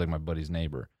 She's like my buddy's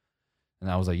neighbor. And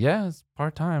I was like, yeah, it's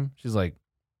part-time. She's like,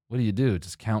 what do you do?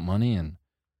 Just count money? And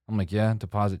I'm like, yeah,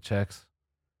 deposit checks.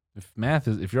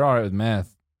 If you're all right with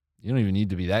math, you don't even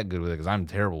need to be that good with it because I'm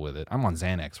terrible with it. I'm on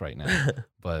Xanax right now.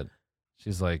 But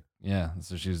she's like, yeah.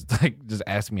 So she's like, just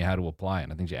asking me how to apply.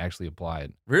 And I think she actually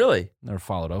applied. Really? Never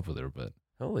followed up with her, but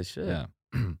Holy shit. yeah.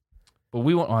 But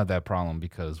we won't have that problem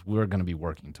because we're going to be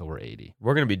working until we're 80.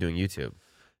 We're going to be doing YouTube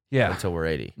until we're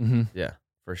 80. Mm-hmm. Yeah,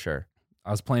 for sure.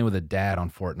 I was playing with a dad on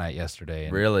Fortnite yesterday.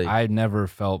 And Really? I never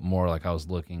felt more like I was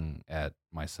looking at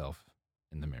myself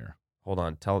in the mirror. Hold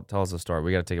on. Tell us a story.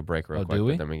 We got to take a break real quick. Do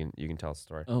we? But then you can tell us a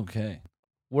story. Okay.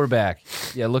 We're back.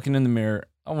 Yeah, looking in the mirror.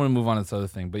 I want to move on to this other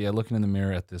thing, but yeah, looking in the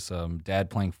mirror at this dad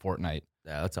playing Fortnite.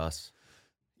 Yeah, that's us.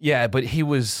 Yeah, but he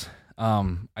was,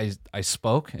 I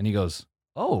spoke and he goes,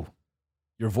 oh,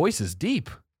 your voice is deep.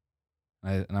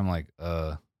 And I'm like,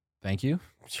 thank you.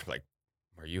 You're like,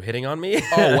 are you hitting on me?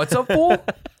 Oh, what's up, fool?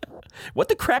 What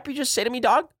the crap you just say to me,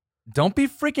 dog? Don't be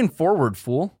freaking forward,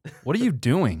 fool. What are you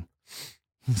doing?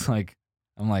 He's like,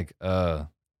 I'm like,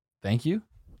 thank you.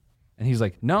 And he's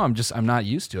like, no, I'm not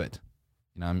used to it.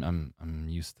 You know, I'm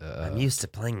used to. I'm used to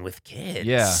playing with kids.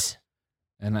 Yeah.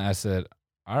 And I said,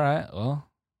 all right, well,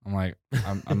 I'm like,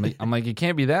 I'm like, you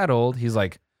can't be that old. He's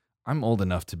like, I'm old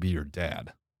enough to be your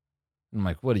dad. I'm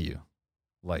like, what are you,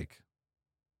 like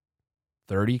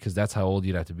 30? Because that's how old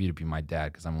you'd have to be my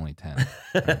dad. Because I'm only 10.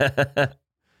 Right?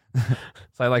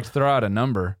 So I like throw out a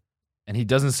number, and he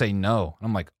doesn't say no. And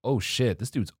I'm like, oh shit, this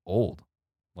dude's old.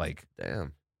 Like,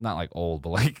 damn, not like old, but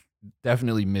like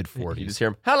definitely mid 40s. You just hear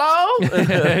him, hello.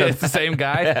 It's the same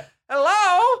guy. Yeah.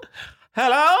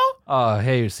 Hello. Oh,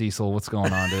 hey Cecil, what's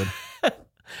going on, dude?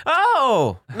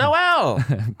 Oh, Noel.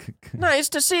 Nice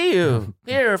to see you.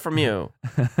 Hear from you.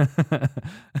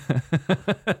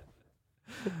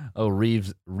 Oh,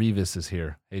 Revis is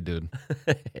here. Hey, dude.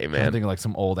 Hey, I'm man. thinking like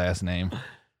some old ass name.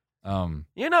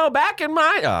 You know, back in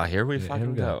my... Oh, here we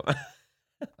fucking go.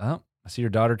 Oh, I see your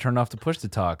daughter turned off the push to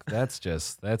talk. That's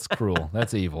cruel.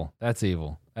 That's evil.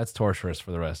 That's torturous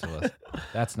for the rest of us.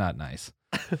 That's not nice.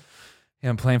 Yeah,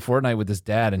 I'm playing Fortnite with this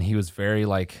dad, and he was very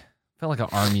like, felt like an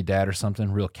army dad or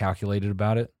something, real calculated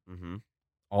about it. Mm-hmm.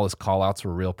 All his call outs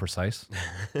were real precise.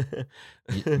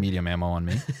 Medium ammo on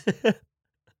me.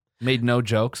 Made no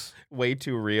jokes. Way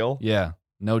too real. Yeah,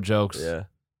 no jokes. Yeah.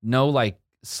 No like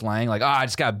slang, like, I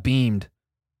just got beamed.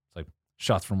 It's like,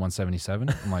 shots from 177.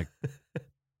 I'm like,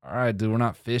 all right, dude, we're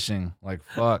not fishing. Like,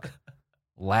 fuck.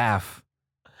 Laugh.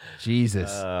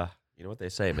 Jesus. You know what they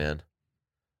say, man?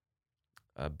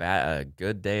 A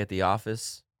good day at the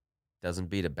office doesn't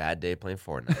beat a bad day playing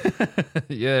Fortnite.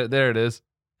 Yeah, there it is.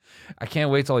 I can't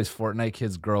wait till these Fortnite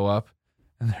kids grow up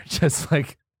and they're just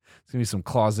like, it's going to be some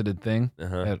closeted thing.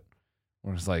 Uh-huh.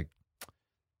 Where it's like,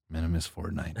 man, I miss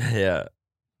Fortnite. Yeah.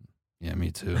 Yeah, me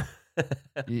too.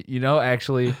 You know,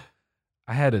 actually,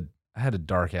 I had a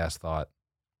dark ass thought.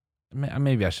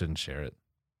 Maybe I shouldn't share it.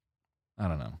 I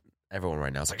don't know. Everyone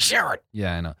right now is like, share it.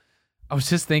 Yeah, I know. I was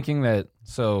just thinking that,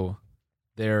 so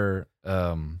they're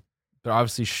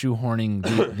obviously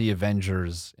shoehorning the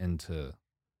Avengers into.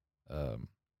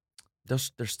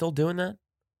 They're still doing that?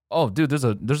 Oh, dude, there's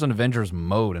an Avengers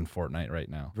mode in Fortnite right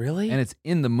now, Really? and it's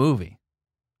in the movie.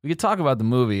 We could talk about the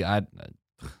movie. I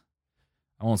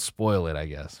won't spoil it, I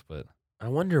guess, but I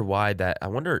wonder why that. I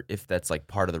wonder if that's like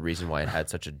part of the reason why it had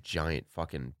such a giant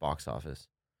fucking box office.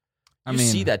 You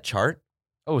see that chart?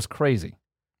 Oh, it's crazy.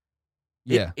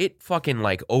 It fucking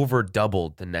like over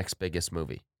doubled the next biggest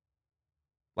movie.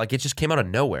 Like it just came out of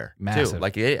nowhere. Massive. Too.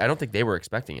 Like I don't think they were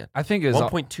expecting it. I think it's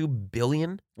 1.2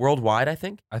 billion worldwide. I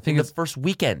think think in the first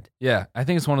weekend. Yeah, I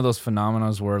think it's one of those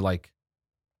phenomena where like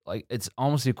it's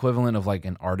almost the equivalent of like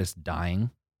an artist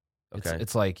dying. Okay.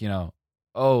 It's like,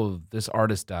 oh, this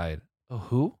artist died. Oh,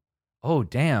 who? Oh,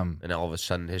 damn. And all of a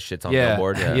sudden his shit's on Yeah,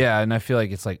 Billboard. yeah, and I feel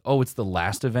like it's like, oh, it's the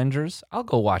last Avengers. I'll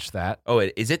go watch that. Oh,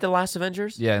 is it the last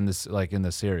Avengers? Yeah, in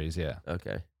the series. Yeah.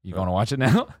 Okay. You going to watch it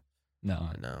now? No.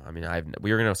 No. I mean,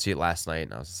 we were gonna see it last night,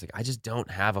 and I was just like, I just don't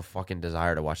have a fucking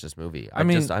desire to watch this movie. I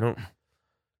don't.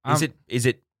 Is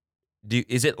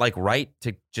it like right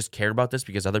to just care about this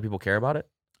because other people care about it?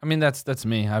 I mean, that's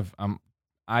me.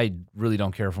 I really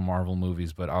don't care for Marvel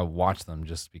movies, but I'll watch them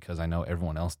just because I know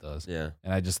everyone else does. Yeah.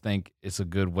 And I just think it's a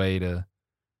good way to,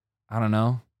 I don't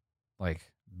know, like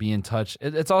be in touch.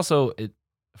 It's also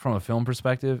from a film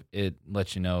perspective, it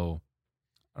lets you know,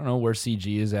 I don't know, where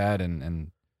CG is at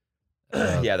and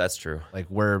yeah, that's true. like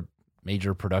where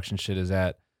major production shit is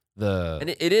at. And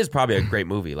it is probably a great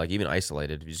movie. Like even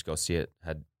isolated, if you just go see it,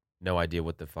 had no idea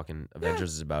what the fucking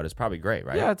Avengers is about. It's probably great,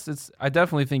 right? Yeah, it's. I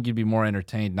definitely think you'd be more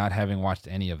entertained not having watched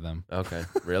any of them. Okay,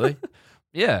 really?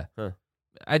 Yeah. Huh.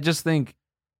 I just think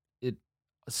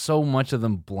so much of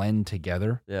them blend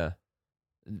together. Yeah.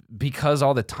 Because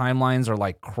all the timelines are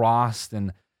like crossed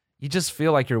and you just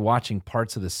feel like you're watching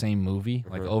parts of the same movie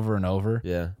like over and over.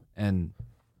 Yeah. And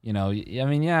I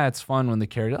mean, yeah, it's fun when the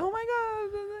character, oh my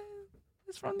God,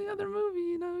 it's from the other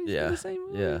movie, he's from the same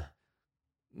movie. Yeah.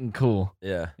 Cool.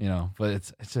 Yeah. But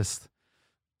it's just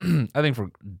I think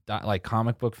for like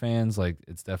comic book fans, like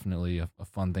it's definitely a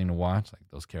fun thing to watch, like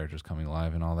those characters coming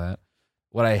alive and all that.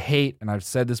 What I hate, and I've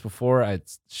said this before,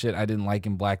 it's shit I didn't like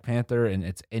in Black Panther, and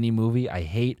it's any movie. I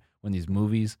hate when these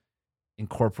movies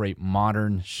incorporate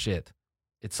modern shit.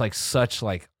 It's like such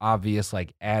like obvious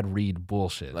like ad read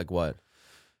bullshit. Like what?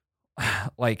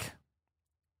 Like,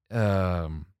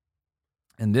 in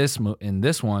this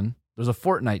one, there's a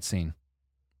Fortnite scene,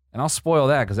 and I'll spoil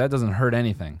that because that doesn't hurt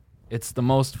anything. It's the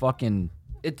most fucking.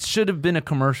 It should have been a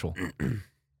commercial.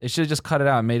 It should have just cut it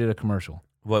out and made it a commercial.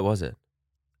 What was it?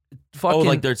 Fucking,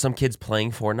 like there's some kids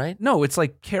playing Fortnite? No, it's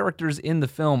like characters in the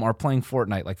film are playing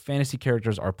Fortnite. Like fantasy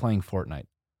characters are playing Fortnite.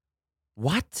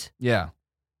 What? Yeah.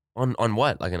 On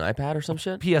what? Like an iPad or some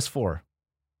shit? PS4.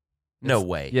 No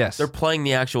way. Yes. They're playing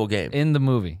the actual game. In the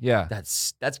movie, yeah.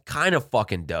 That's kind of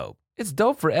fucking dope. It's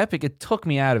dope for Epic. It took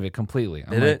me out of it completely. I'm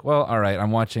Did like, it? well, all right,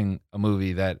 I'm watching a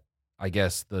movie that I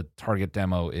guess the target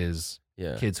demo is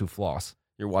kids who floss.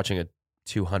 You're watching a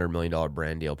 $200 million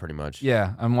brand deal pretty much.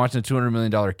 Yeah, I'm watching a $200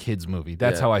 million kids movie.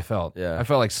 That's how I felt. Yeah. I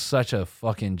felt like such a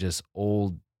fucking just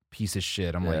old piece of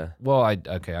shit. I'm like, well, I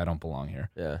don't belong here.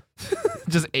 Yeah.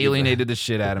 Just alienated the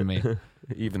shit out of me.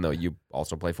 Even though you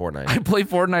also play Fortnite. I play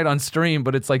Fortnite on stream,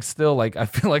 but it's like still like I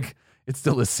feel like it's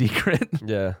still a secret.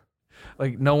 Yeah.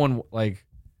 Like no one like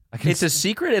it's a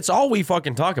secret. It's all we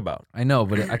fucking talk about. I know,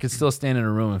 but I could still stand in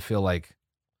a room and feel like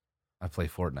I play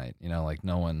Fortnite. Like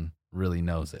no one really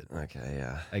knows it. Okay,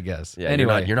 yeah. I guess. Yeah,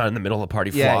 anyway, you're not in the middle of a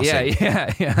party flossing.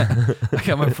 Yeah. I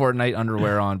got my Fortnite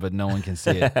underwear on, but no one can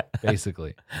see it,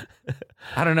 basically.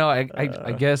 I don't know.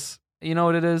 I guess, you know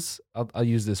what it is? I'll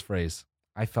use this phrase.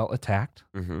 I felt attacked.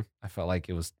 Mm-hmm. I felt like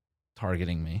it was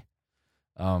targeting me.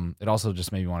 It also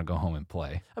just made me want to go home and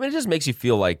play. I mean, it just makes you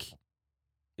feel like,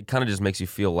 it kind of just makes you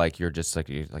feel like you're just like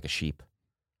a sheep.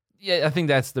 Yeah, I think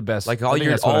that's the best. Like all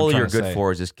you're good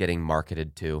for is just getting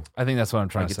marketed to. I think that's what I'm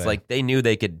trying to say. It's like they knew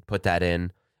they could put that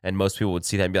in, and most people would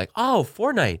see that and be like, "Oh,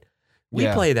 Fortnite, we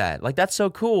play that. Like that's so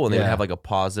cool." And they would have like a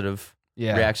positive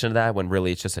reaction to that when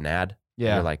really it's just an ad. Yeah,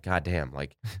 and you're like, "God damn!"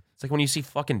 Like it's like when you see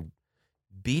fucking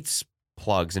Beats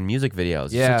plugs and music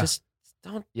videos. Yeah, it's like, just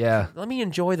don't. Yeah, let me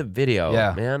enjoy the video.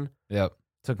 Yeah, man. Yep,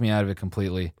 took me out of it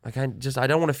completely. Like I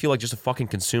don't want to feel like just a fucking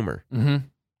consumer. Mm-hmm.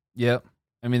 Yep.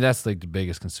 I mean, that's like the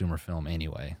biggest consumer film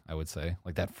anyway, I would say.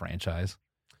 Like that franchise.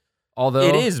 Although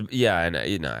it is, yeah, and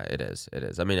it is. It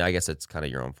is. I mean, I guess it's kind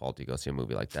of your own fault. You go see a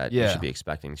movie like that. Yeah. You should be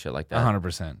expecting shit like that.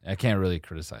 100%. I can't really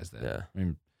criticize that. Yeah. I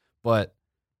mean, but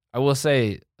I will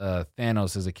say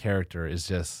Thanos as a character is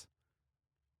just,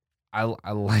 I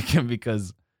like him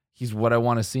because he's what I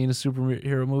want to see in a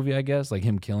superhero movie, I guess. Like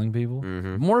him killing people.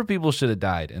 Mm-hmm. More people should have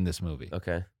died in this movie.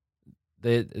 Okay.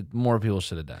 More people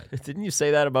should have died. Didn't you say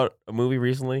that about a movie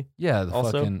recently? Yeah, the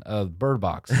fucking Bird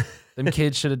Box. Them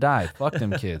kids should have died. Fuck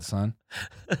them kids, son.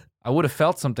 I would have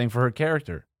felt something for her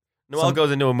character. Noelle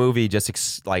goes into a movie just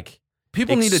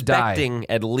people need to die. Expecting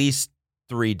at least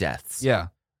 3 deaths. Yeah.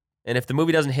 And if the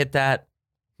movie doesn't hit that,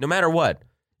 no matter what,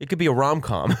 it could be a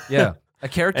rom-com. Yeah. A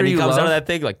character and he you comes love. out of that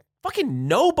thing like, fucking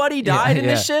nobody died in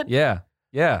this shit? Yeah.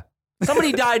 Yeah.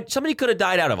 Somebody died. Somebody could have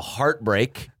died out of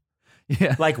heartbreak.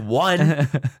 Yeah. Like one.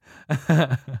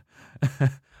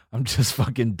 I'm just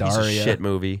fucking Piece Daria. of shit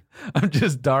movie. I'm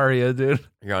just Daria, dude.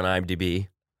 You're on IMDb.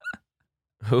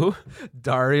 Who?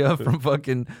 Daria from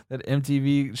fucking that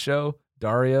MTV show.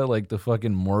 Daria, like the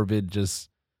fucking morbid, just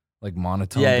like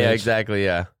monotone. Yeah, bitch. exactly.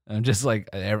 Yeah. I'm just like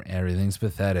everything's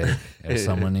pathetic. If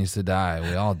someone needs to die,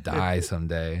 we all die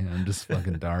someday. I'm just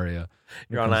fucking Daria.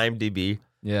 You're on IMDb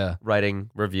Yeah. writing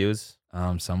reviews.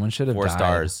 Someone should have 4 died.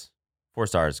 stars. 4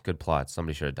 stars. Good plot.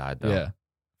 Somebody should have died though. Yeah,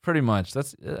 pretty much.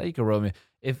 That's you can roll me.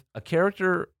 If a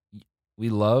character we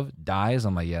love dies,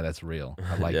 I'm like, yeah, that's real.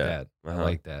 I like Yeah. that. I Uh-huh.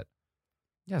 like that.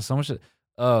 Yeah, someone should.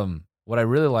 What I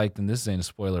really liked, and this ain't a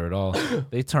spoiler at all,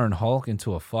 they turned Hulk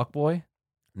into a fuckboy.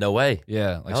 No way.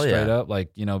 Yeah, like Hell straight yeah. up,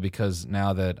 like because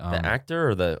now that The actor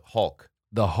or the Hulk?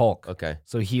 the Hulk, Okay.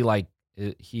 so he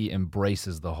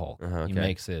embraces the Hulk. Okay. He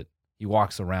makes it. He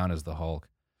walks around as the Hulk.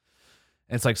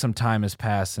 And it's like some time has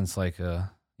passed since like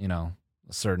a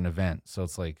certain event. So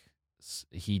it's like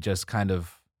he just kind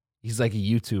of he's like a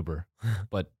YouTuber,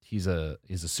 but he's a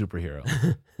superhero.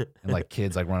 And like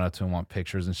kids like run up to him, want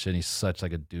pictures and shit. And he's such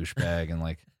like a douchebag and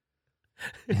like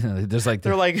there's like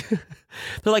They're like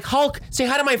Hulk, say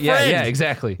hi to my friend. yeah,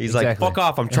 exactly. He's exactly. like, fuck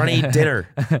off, I'm trying to eat dinner.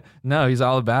 No, he's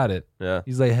all about it. Yeah.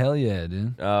 He's like, hell yeah,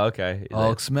 dude. Oh, okay. He's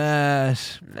Hulk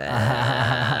smash.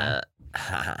 like,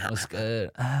 What's good?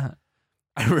 I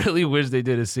really wish they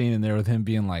did a scene in there with him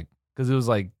being like, because it was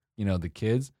like, the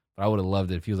kids, but I would have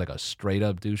loved it if he was like a straight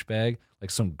up douchebag. Like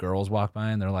some girls walk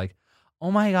by and they're like, oh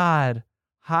my God,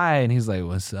 hi. And he's like,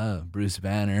 what's up, Bruce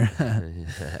Banner?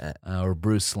 Or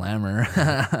Bruce Slammer.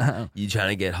 You trying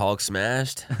to get Hulk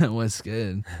smashed? What's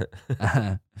good?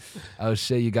 Oh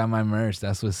shit, you got my merch.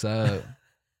 That's what's up.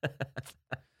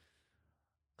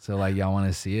 So like, y'all want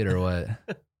to see it or what?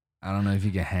 I don't know if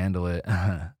you can handle it.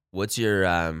 What are your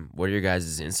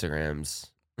guys' Instagrams?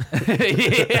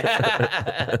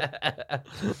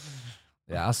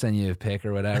 Yeah, I'll send you a pic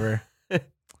or whatever.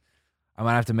 I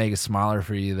might have to make it smaller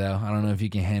for you though. I don't know if you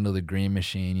can handle the green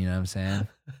machine, you know what I'm saying?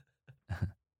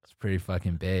 It's pretty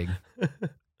fucking big.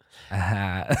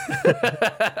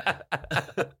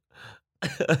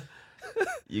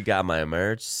 You got my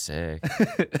merch? Sick.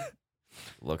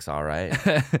 Looks all right.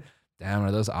 Damn,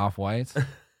 are those off-whites?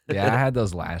 Yeah, I had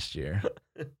those last year.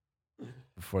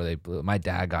 Before they blew. My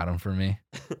dad got them for me.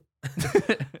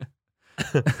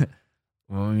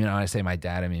 Well, when I say my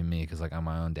dad, I mean me, because like I'm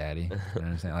my own daddy. You know what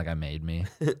I'm saying? Like I made me.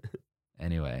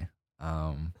 Anyway,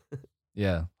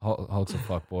 yeah, Hulk's a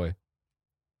fuck boy.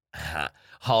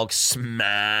 Hulk smash.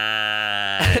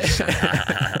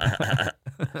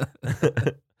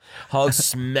 Hulk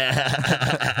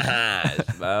smash,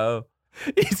 bro.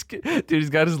 He's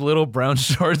got his little brown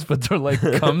shorts, but they're like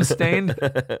cum stained.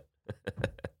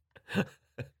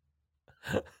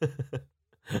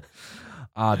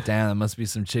 Oh, damn, there must be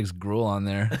some chick's gruel on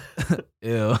there.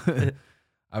 Ew.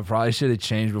 I probably should have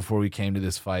changed before we came to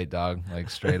this fight, dog. Like,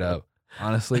 straight up.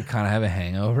 Honestly, kind of have a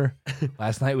hangover.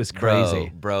 Last night was crazy.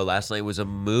 Bro, last night was a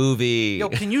movie. Yo,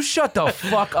 can you shut the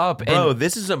fuck up? Bro,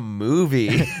 this is a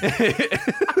movie.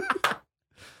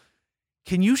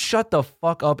 Can you shut the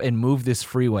fuck up and move this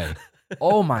freeway?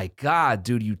 Oh, my God,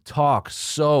 dude, you talk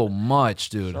so much,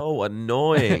 dude. So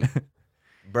annoying.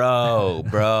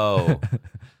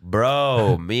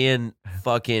 Bro, me and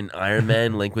fucking Iron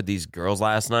Man linked with these girls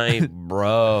last night.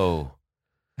 Bro,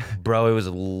 it was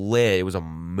lit. It was a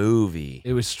movie.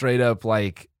 It was straight up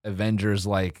like Avengers,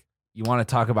 like, you want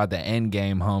to talk about the end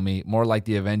game, homie. More like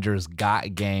the Avengers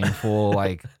got game full.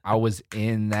 Like, I was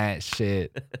in that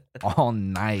shit all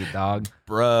night, dog.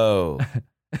 Bro.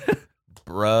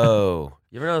 You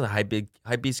ever know the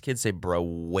hypebeast kids say bro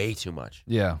way too much?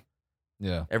 Yeah.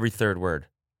 Every third word.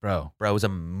 Bro, it was a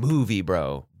movie,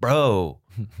 bro. Bro,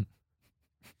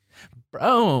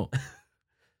 you're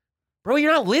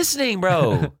not listening,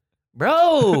 bro.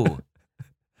 Bro,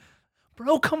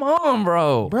 come on,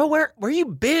 bro. where you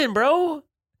been, bro?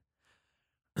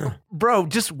 Bro,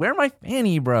 just wear my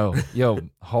fanny, bro. Yo,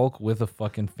 Hulk with a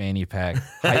fucking fanny pack.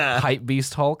 Hype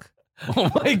beast Hulk. Oh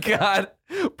my God.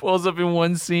 Pulls up in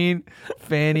one scene.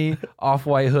 Fanny,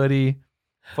 off-white hoodie,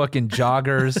 fucking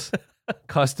joggers,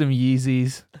 custom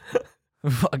Yeezys,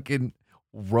 fucking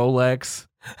Rolex,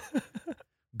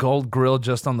 gold grill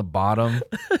just on the bottom.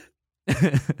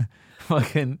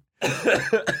 Fucking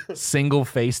single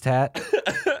face tat.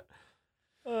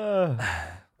 Yo,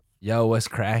 what's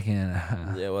cracking?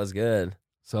 Yeah, it was good.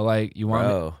 So like, you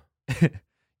want me?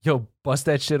 Yo, bust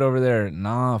that shit over there.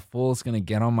 Nah, fool, it's gonna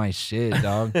get on my shit,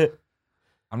 dog.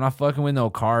 I'm not fucking with no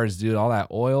cars, dude. All that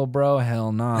oil, bro.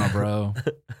 Hell nah, bro.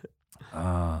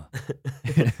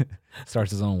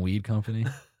 Starts his own weed company.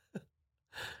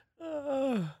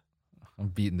 I'm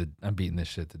beating this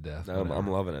shit to death. I'm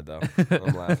loving it though.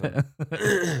 I'm laughing.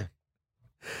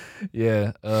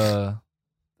 Yeah. I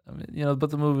mean, but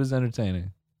the movie is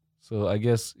entertaining. So I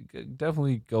guess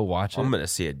definitely go watch it. I'm gonna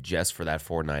see it just for that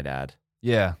Fortnite ad.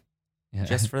 Yeah.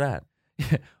 Just for that.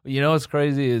 Yeah. You know what's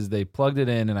crazy is they plugged it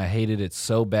in and I hated it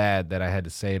so bad that I had to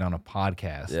say it on a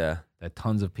podcast. Yeah. That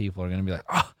tons of people are going to be like,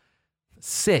 oh,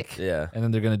 sick. Yeah. And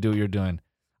then they're going to do what you're doing.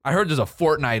 I heard there's a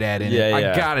Fortnite ad in it. Yeah.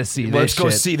 I got to see this Let's shit. go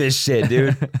see this shit,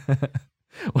 dude.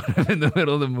 What if in the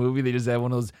middle of the movie they just have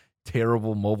one of those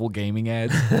terrible mobile gaming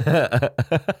ads?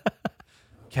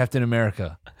 Captain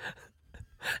America.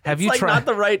 Have you like tried? not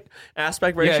the right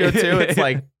aspect ratio too.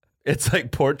 It's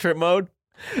like portrait mode.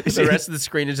 The rest of the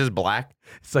screen is just black.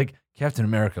 It's like, Captain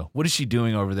America, what is she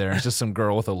doing over there? It's just some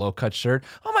girl with a low-cut shirt.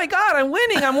 Oh, my God, I'm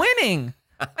winning.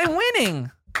 I'm winning.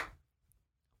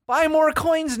 Buy more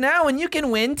coins now and you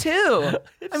can win, too.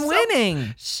 I'm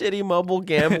winning. Shitty mobile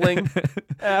gambling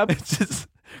app. It's just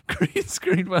green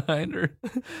screen behind her.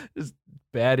 Just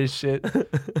bad as shit.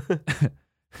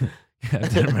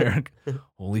 Captain America.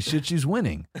 Holy shit, she's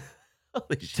winning.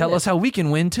 Holy shit. Tell us how we can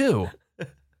win, too.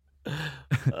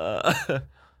 God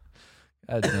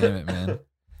damn it, man.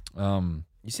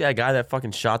 You see that guy that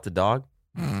fucking shot the dog?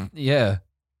 Yeah.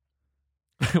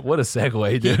 What a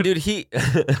segue, dude.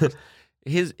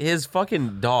 His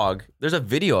fucking dog, there's a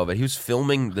video of it. He was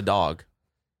filming the dog,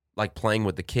 like playing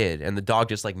with the kid, and the dog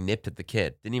just like nipped at the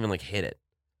kid. Didn't even like hit it.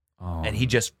 Oh. And he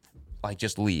just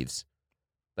leaves.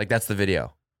 Like that's the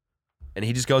video. And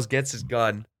he just goes, gets his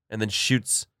gun, and then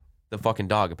shoots the fucking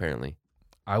dog, apparently.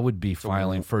 I would be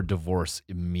filing for divorce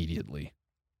immediately.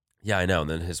 Yeah, I know. And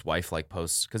then his wife like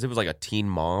posts, because it was like a teen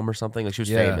mom or something. Like she was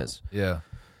famous. Yeah.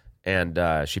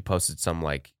 And she posted some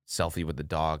like selfie with the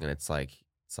dog, and it's like,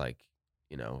 I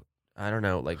don't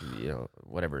know, like,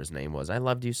 whatever his name was. I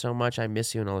loved you so much. I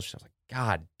miss you and all this shit. I was like,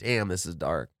 God damn, this is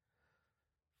dark.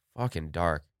 Fucking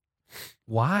dark.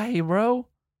 Why, bro?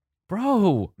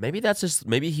 Bro. Maybe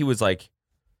he was like,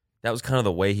 that was kind of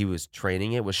the way he was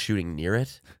training it, was shooting near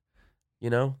it.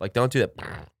 Like don't do that.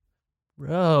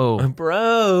 Bro.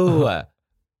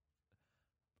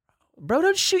 Bro,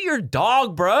 don't shoot your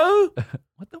dog, bro.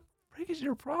 What the frick is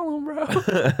your problem, bro?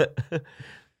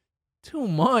 Too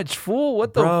much, fool.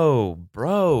 What the?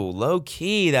 Bro, low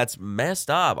key, that's messed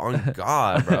up. On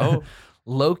God, bro.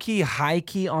 Low key, high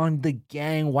key on the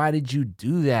gang. Why did you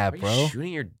do that, Why are you bro?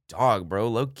 shooting your dog, bro.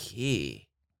 Low key.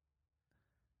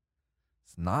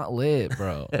 It's not lit,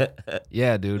 bro.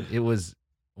 Yeah, dude. It was.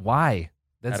 Why?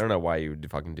 I don't know why you would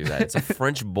fucking do that. It's a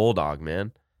French bulldog,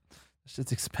 man. That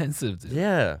shit's expensive, dude.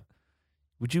 Yeah.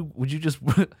 Would you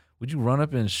run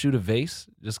up and shoot a vase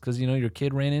just because your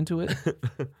kid ran into it?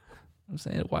 I'm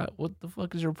saying, why? What the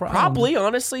fuck is your problem? Probably,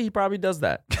 honestly, he probably does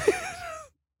that.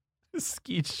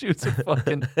 Skeet shoots a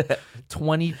fucking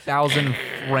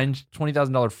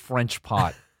 $20,000 French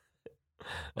pot.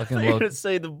 Fucking I thought you were gonna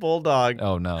say the bulldog.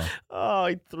 Oh no! Oh,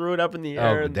 he threw it up in the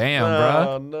air. Oh damn, bro!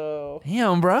 Oh no!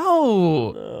 Damn,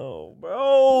 bro! No,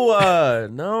 bro!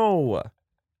 No!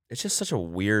 It's just such a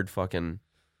weird fucking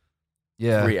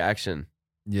reaction.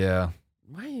 Yeah.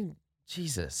 Why?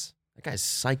 Jesus, that guy's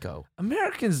psycho.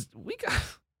 Americans,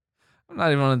 I'm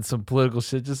not even on some political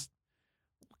shit. Just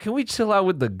can we chill out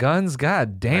with the guns?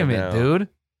 God damn it, dude!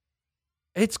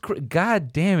 It's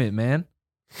God damn it, man.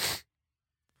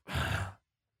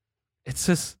 It's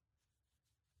just,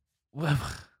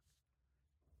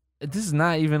 this is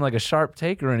not even like a sharp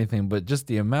take or anything, but just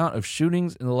the amount of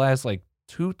shootings in the last like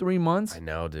 2-3 months. I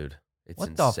know, dude. It's what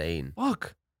insane. The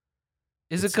fuck?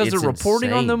 Is it because they're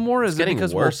reporting on them more? Is it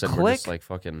because worse we'll and click? we're just like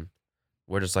fucking,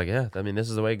 yeah. I mean, this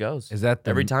is the way it goes. Is that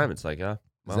every time? It's like, is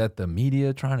that the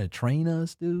media trying to train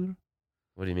us, dude?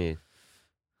 What do you mean?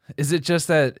 Is it just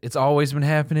that it's always been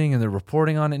happening and they're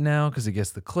reporting on it now because it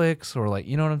gets the clicks, or like,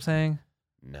 you know what I'm saying?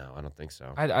 No, I don't think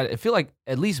so. I feel like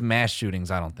at least mass shootings,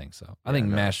 I don't think so. I think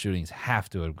mass shootings have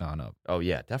to have gone up. Oh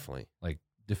yeah, definitely. Like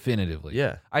definitively.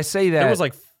 Yeah. I say that. There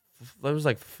was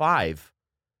like 5.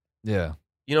 Yeah.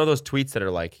 You know those tweets that are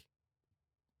like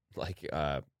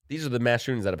these are the mass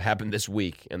shootings that have happened this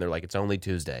week, and they're like, it's only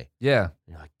Tuesday. Yeah. And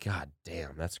you're like, God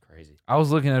damn, that's crazy. I was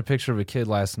looking at a picture of a kid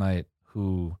last night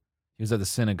who he was at the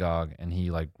synagogue and he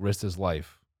like risked his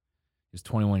life. He was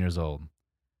 21 years old.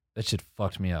 That shit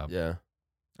fucked me up. Yeah.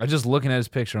 I was just looking at his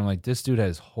picture. I'm like, this dude had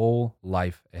his whole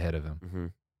life ahead of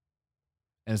him,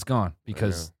 and it's gone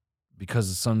because of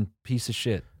some piece of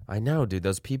shit. I know, dude.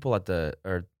 Those people at the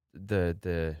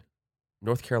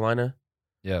North Carolina,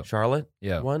 Charlotte,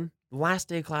 one last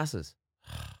day of classes.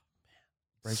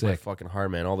 Breaks my fucking heart,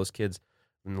 man. All those kids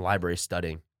in the library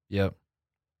studying. Yep.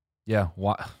 Yeah.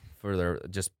 Why? for their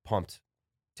just pumped,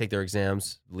 take their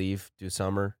exams, leave, do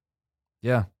summer,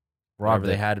 Yeah. whatever Robbed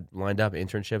they it. had lined up,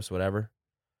 internships, whatever.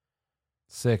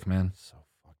 Sick, man. So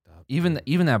fucked up.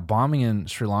 Even that bombing in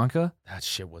Sri Lanka. That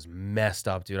shit was messed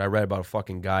up, dude. I read about a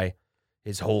fucking guy.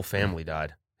 His whole family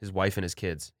died. His wife and his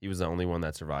kids. He was the only one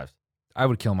that survived. I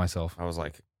would kill myself. I was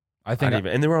like, I think.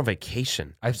 and they were on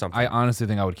vacation or something. I honestly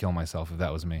think I would kill myself if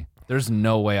that was me. There's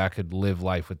no way I could live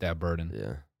life with that burden,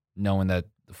 yeah. knowing that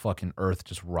the fucking earth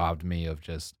just robbed me of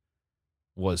just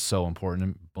was so important.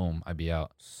 And boom, I'd be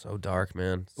out. So dark,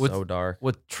 man. What's- So dark.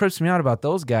 What trips me out about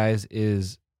those guys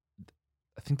is,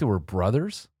 I think they were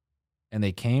brothers, and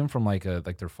they came from like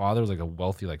their father was like a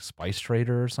wealthy like spice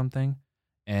trader or something.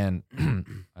 And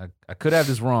I could have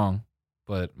this wrong,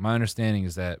 but my understanding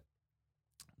is that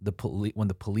when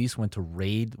the police went to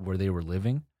raid where they were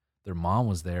living, their mom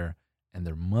was there, and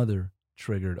their mother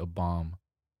triggered a bomb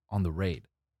on the raid.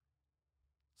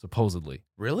 Supposedly,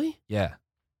 Really? yeah,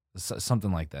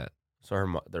 something like that.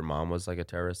 So their mom was like a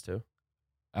terrorist too?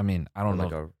 I mean, I don't Or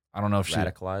know. like I don't know if a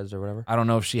radicalized or whatever? I don't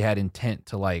know if she had intent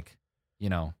to like,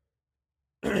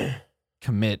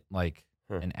 commit like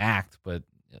an act, but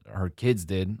her kids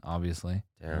did, obviously.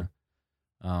 Damn.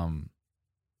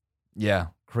 Yeah,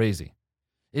 crazy.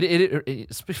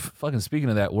 Fucking speaking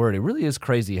of that word, it really is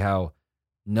crazy how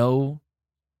no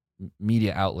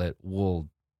media outlet will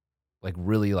like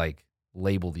really like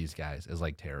label these guys as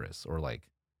like terrorists or like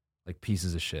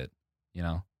pieces of shit. You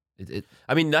know,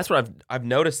 I mean, that's what I've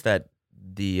noticed, that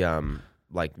the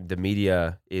like the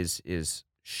media is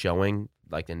showing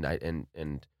like and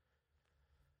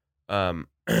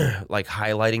like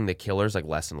highlighting the killers like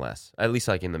less and less. At least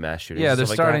like in the mass shootings. yeah, and they're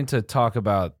stuff like starting that. to talk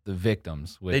about the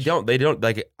victims. Which They don't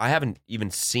like. I haven't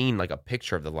even seen like a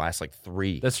picture of the last like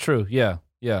 3. That's true. Yeah,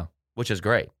 which is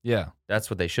great. yeah. That's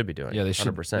what they should be doing. Yeah, they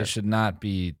should. 100%. They should not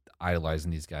be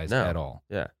idolizing these guys No. at all.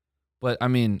 Yeah. But I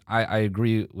mean, I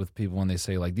agree with people when they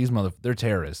say like these they're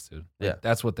terrorists, dude. Like, Yeah.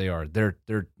 that's what they are. They're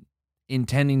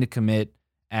intending to commit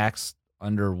acts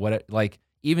under what, like,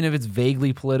 even if it's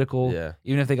vaguely political, Yeah.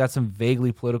 even if they got some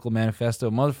vaguely political manifesto,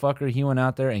 motherfucker, he went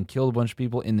out there and killed a bunch of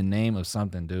people in the name of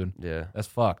something, dude. Yeah. That's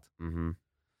fucked. Mm-hmm.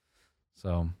 So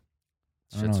I don't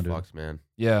Shit's know, dude. fucked, man.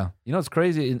 yeah, you know it's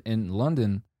crazy in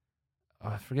London.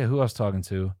 I forget who I was talking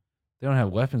to. They don't have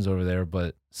weapons over there,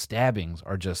 but stabbings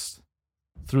are just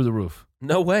through the roof.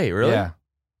 No way, really? Yeah.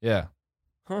 Yeah.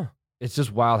 Huh. It's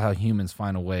just wild how humans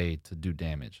find a way to do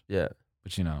damage. Yeah.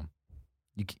 But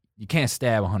you can't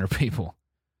stab 100 people.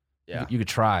 Yeah. You could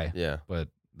try, Yeah. but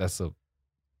that's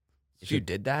If you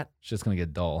did that, shit's gonna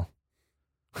get dull.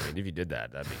 I mean, if you did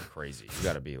that, that'd be crazy. You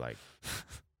got to be like,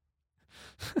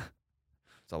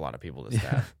 it's a lot of people to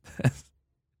stab.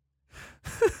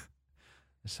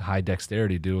 It's high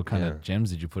dexterity, dude. What kind Yeah. of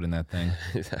gems did you put in that thing?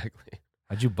 Exactly.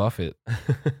 How'd you buff it?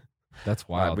 That's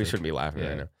wild. We dude. shouldn't be laughing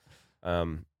right Yeah.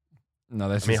 now. No,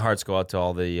 that's I mean, just, hearts go out to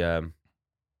all the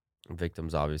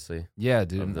victims, obviously, yeah,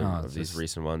 dude. of, no, of it's these just-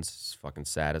 recent ones. It's fucking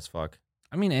sad as fuck.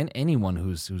 I mean, anyone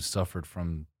who's suffered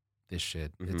from this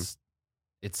shit, Mhm.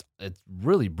 it's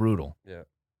really brutal. Yeah.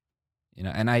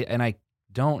 And I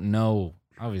don't know.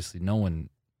 Obviously, no one.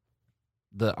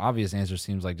 The obvious answer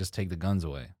seems like just take the guns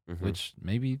away, Mhm. which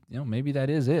maybe that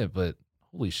is it. But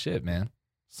holy shit, man,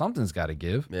 something's got to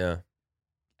give. Yeah,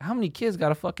 How many kids got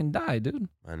to fucking die, dude?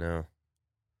 I know.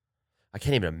 I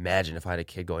can't even imagine if I had a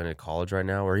kid going into college right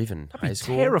now or even I'd be high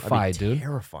school. terrified, I'd be dude.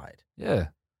 Terrified. Yeah,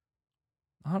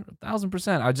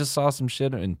 1,000%. I just saw some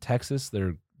shit in Texas.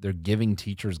 They're giving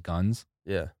teachers guns.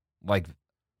 Yeah. Like,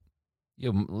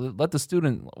 let the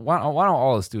student. Why don't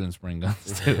all the students bring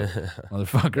guns too,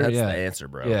 motherfucker? That's yeah, the answer,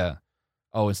 bro. yeah.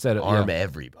 Oh, instead of Arm yeah,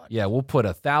 everybody. yeah, we'll put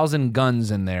 1,000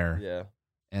 guns in there, Yeah.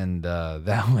 and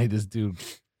that way this dude.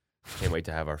 Can't wait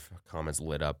to have our comments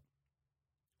lit up.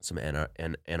 Some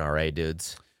NRA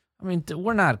dudes. I mean,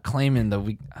 we're not claiming that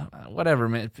we. Whatever,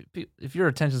 man. If your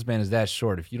attention span is that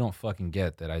short, if you don't fucking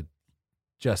get that I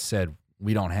just said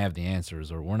we don't have the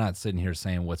answers, or we're not sitting here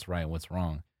saying what's right and what's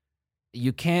wrong,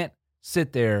 you can't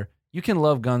sit there. You can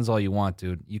love guns all you want,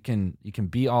 dude. You can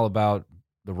be all about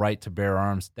the right to bear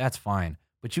arms. That's fine,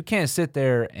 but you can't sit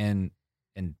there and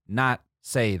not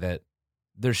say that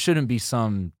there shouldn't be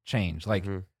some change. Like,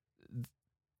 Mhm.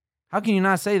 how can you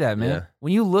not say that, man? Yeah.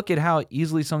 When you look at how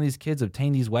easily some of these kids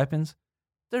obtain these weapons,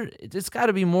 it's got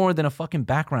to be more than a fucking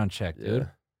background check, dude. Yeah.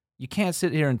 You can't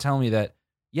sit here and tell me that,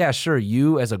 yeah, sure,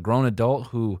 you as a grown adult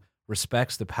who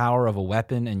respects the power of a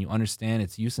weapon and you understand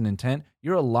its use and intent,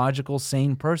 you're a logical,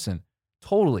 sane person.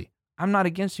 Totally. I'm not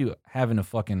against you having a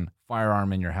fucking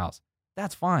firearm in your house.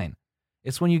 That's fine.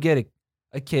 It's when you get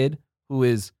a kid who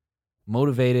is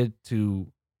motivated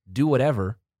to do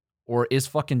whatever or is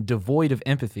fucking devoid of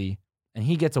empathy, and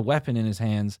he gets a weapon in his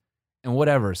hands, and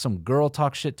whatever, some girl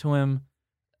talks shit to him,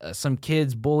 some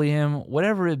kids bully him,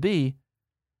 whatever it be,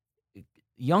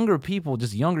 younger people,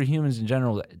 just younger humans in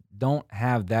general, don't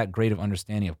have that great of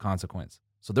understanding of consequence.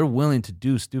 So they're willing to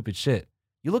do stupid shit.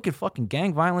 You look at fucking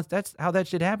gang violence, that's how that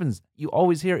shit happens. You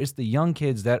always hear it's the young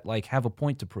kids that like have a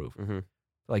point to prove. Mm-hmm.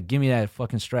 Like, give me that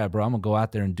fucking strap, bro. I'm gonna go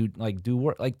out there and do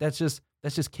work. Like, that's just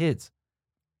kids.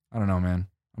 I don't know, man.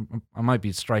 I might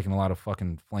be striking a lot of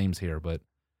fucking flames here, but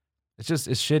it's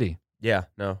shitty. Yeah,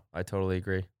 no, I totally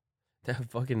agree.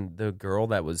 The girl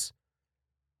that was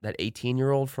that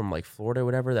 18-year-old from like Florida or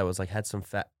whatever that was like had some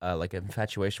like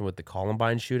infatuation with the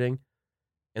Columbine shooting.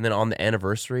 And then on the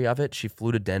anniversary of it, she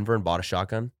flew to Denver and bought a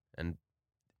shotgun, and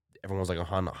everyone was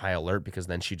like on high alert because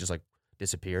then she just like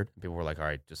disappeared. People were like, "All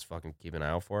right, just fucking keep an eye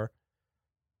out for her."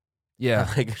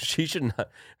 Yeah, like she should not.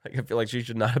 Like I feel like she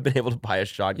should not have been able to buy a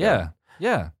shotgun.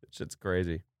 Yeah. Shit's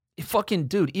crazy. Fucking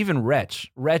dude, even Wretch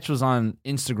was on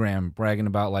Instagram bragging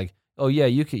about like, "Oh yeah,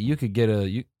 you could get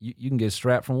you can get a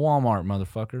strap from Walmart,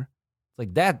 motherfucker." It's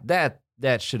like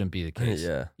that shouldn't be the case.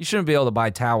 Yeah, you shouldn't be able to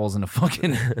buy towels and a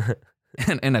fucking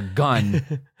and a gun.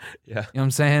 Yeah, you know what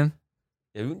I'm saying?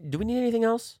 Do we need anything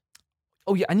else?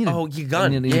 Oh yeah, I need your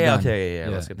gun. Yeah, okay, yeah.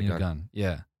 Let's get the gun.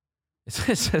 Yeah,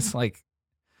 it's just like,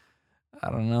 I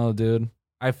don't know, dude.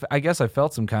 I guess I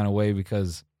felt some kind of way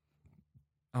because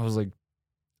I was like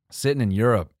sitting in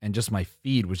Europe and just my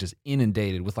feed was just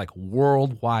inundated with like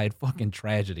worldwide fucking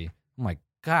tragedy. I'm like,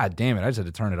 God damn it, I just had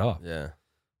to turn it off. Yeah,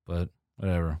 but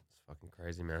whatever. It's fucking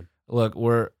crazy, man. Look,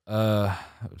 we're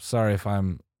sorry if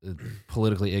I'm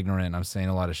politically ignorant and I'm saying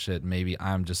a lot of shit. Maybe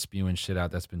I'm just spewing shit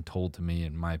out that's been told to me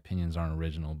and my opinions aren't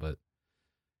original, but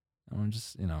I'm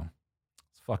just,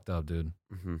 it's fucked up, dude.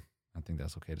 Mm-hmm. I think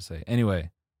that's okay to say. Anyway,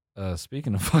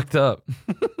 speaking of fucked up.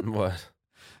 What?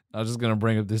 I was just going to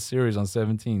bring up this series on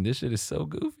 17. This shit is so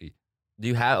goofy. Do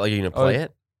you have, like, you going to play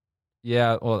it?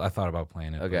 Yeah, well, I thought about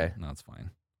playing it. Okay. No, it's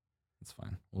fine. It's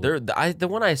fine. The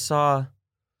one I saw,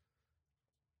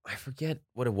 I forget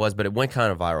what it was, but it went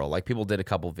kind of viral. Like, people did a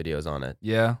couple videos on it.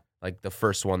 Yeah. Like, the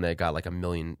first one that got like 1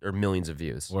 million or millions of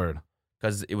views. Word.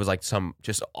 Because it was like some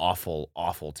just awful,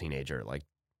 awful teenager. Like,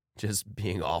 just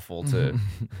being awful to...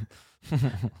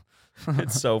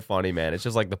 It's so funny, man. It's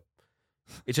just like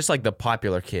the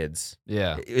popular kids.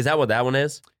 Yeah. Is that what that one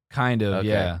is? Kind of,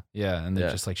 Okay. yeah. And they're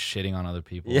just like shitting on other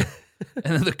people. Yeah.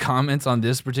 And then the comments on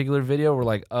this particular video were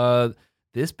like,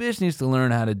 this bitch needs to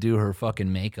learn how to do her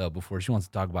fucking makeup before she wants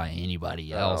to talk about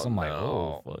anybody else. I'm like,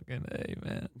 oh, fucking hey,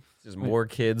 man. Just more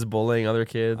kids bullying other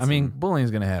kids. I mean,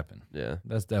 bullying's going to happen. Yeah.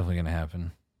 That's definitely going to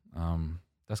happen.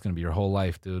 That's going to be your whole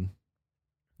life, dude.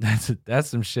 That's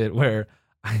some shit where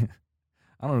I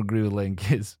don't agree with letting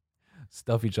kids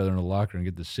stuff each other in the locker and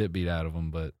get the shit beat out of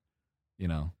them, but,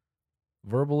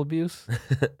 verbal abuse,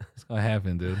 it's going to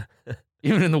happen, dude.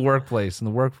 Even in the workplace. In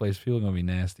the workplace, people are going to be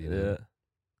nasty, dude. Yeah.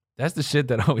 That's the shit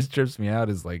that always trips me out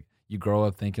is like you grow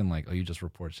up thinking like, oh, you just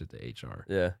report shit to HR.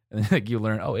 Yeah. And then like you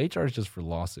learn, oh, HR is just for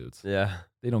lawsuits. Yeah.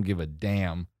 They don't give a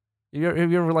damn.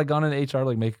 Have you ever like gone into HR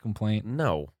like make a complaint?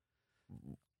 No.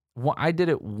 Well, I did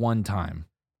it one time,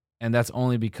 and that's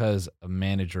only because a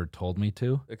manager told me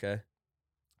to. Okay.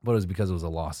 But it was because it was a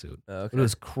lawsuit. Okay. But it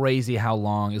was crazy how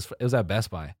long. It was at Best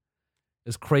Buy. It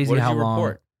was crazy What did how you long.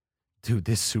 report? Dude,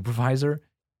 this supervisor,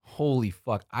 holy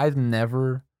fuck. I've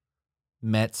never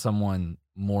met someone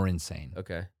more insane.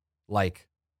 Okay. Like,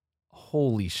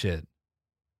 holy shit.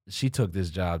 She took this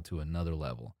job to another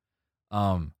level.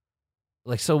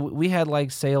 Like, so we had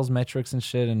like sales metrics and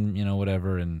shit and,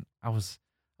 whatever. And I was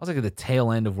like at the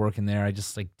tail end of working there. I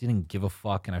just like didn't give a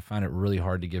fuck. And I found it really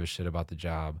hard to give a shit about the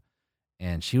job.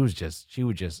 And she would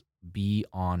just be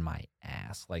on my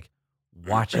ass, like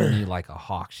watching me like a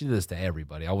hawk. She did this to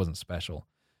everybody. I wasn't special.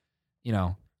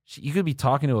 You could be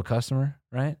talking to a customer,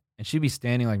 right? And she'd be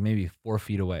standing like maybe 4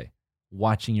 feet away,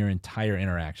 watching your entire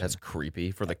interaction. That's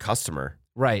creepy for the customer.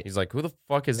 Right. He's like, who the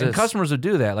fuck is And this? customers would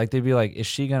do that. Like, they'd be like, is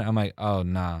she going to? I'm like, oh,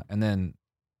 nah. And then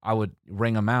I would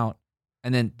ring them out.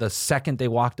 And then the second they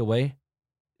walked away,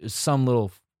 it was some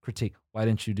little critique. Why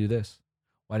didn't you do this?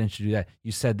 Why didn't you do that?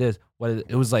 You said this.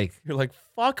 It was like. You're like,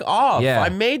 fuck off. Yeah. I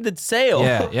made the sale.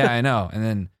 Yeah, I know. And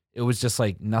then it was just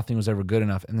like nothing was ever good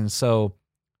enough. And then so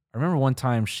I remember one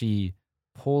time she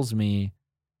pulls me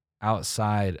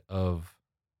outside of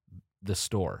the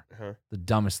store. Uh-huh. The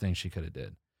dumbest thing she could have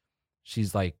did.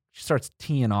 She's like, she starts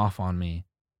teeing off on me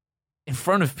in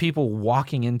front of people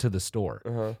walking into the store.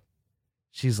 Uh-huh.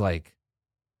 She's like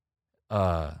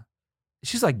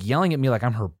yelling at me like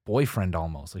I'm her boyfriend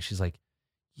almost. Like she's like,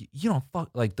 you don't fuck,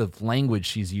 like the language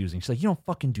she's using. She's like, you don't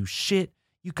fucking do shit.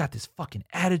 You got this fucking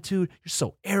attitude. You're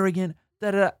so arrogant.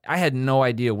 Da-da-da. I had no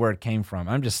idea where it came from.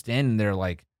 I'm just standing there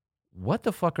like, what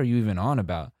the fuck are you even on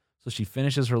about? So she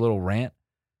finishes her little rant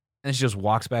and she just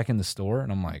walks back in the store.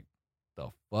 And I'm like, the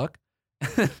fuck?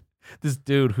 This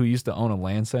dude who used to own a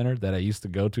land center that I used to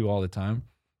go to all the time,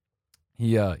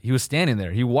 he was standing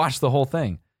there. He watched the whole thing.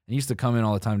 And he used to come in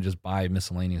all the time to just buy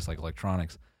miscellaneous like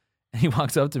electronics. And he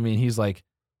walks up to me and he's like,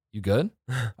 you good?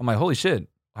 I'm like, holy shit.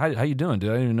 How you doing, dude?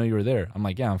 I didn't even know you were there. I'm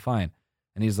like, yeah, I'm fine.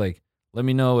 And he's like, let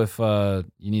me know if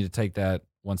you need to take that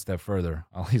one step further.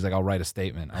 He's like, I'll write a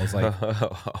statement. I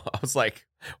was like,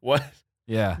 what?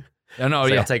 Yeah. No, It's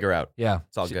like, yeah. I'll take her out. Yeah.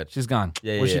 It's all good. She's gone.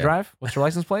 Yeah, Where's she yeah. drive? What's her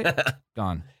license plate?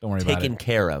 Gone. Don't worry about Taken it.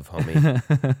 care of,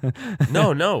 homie.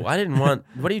 No, I didn't want.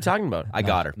 What are you talking about? I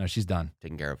got her. No, she's done.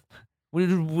 Taken care of.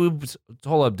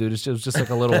 Hold up, dude. It's just like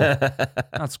a little.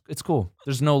 No, it's cool.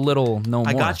 There's no little, no more.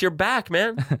 I got your back,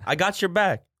 man. I got your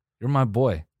back. You're my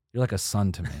boy. You're like a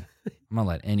son to me. I'm not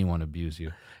let anyone abuse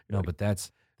you. No, but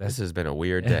that's. This has been a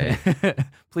weird day.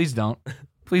 Please don't.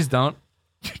 Please don't.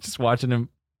 You're just watching him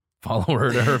follow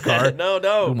her to her car.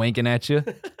 No. Winking at you. It's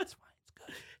fine. It's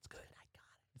good. It's good. I got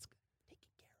it. It's good. Taking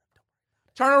care of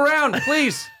it. Turn around,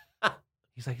 please.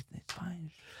 He's like, it's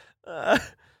fine.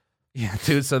 Yeah,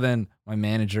 dude. So then my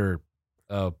manager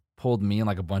pulled me and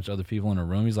like a bunch of other people in a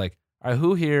room. He's like, all right,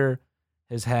 who here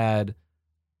has had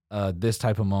this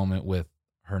type of moment with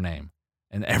her name?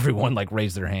 And everyone like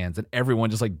raised their hands and everyone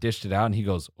just like dished it out. And he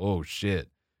goes, oh shit.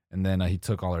 And then he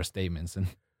took all our statements. And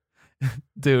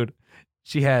dude,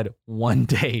 she had one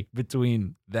day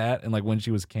between that and like when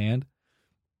she was canned.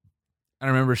 I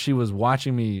remember she was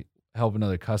watching me help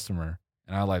another customer.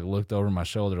 And I like looked over my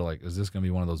shoulder like, is this going to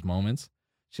be one of those moments?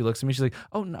 She looks at me. She's like,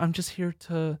 oh, no, I'm just here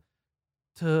to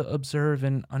observe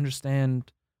and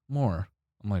understand more.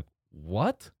 I'm like,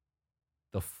 what?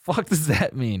 The fuck does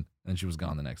that mean? And she was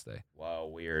gone the next day. Wow,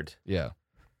 weird. Yeah.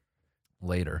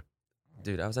 Later.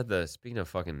 Dude, I was at speaking of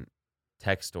fucking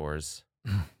tech stores,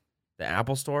 the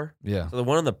Apple store. Yeah. So the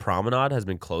one on the Promenade has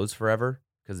been closed forever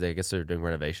because I guess they're doing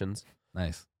renovations.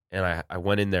 Nice. And I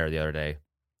went in there the other day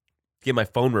to get my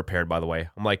phone repaired, by the way.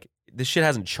 I'm like, this shit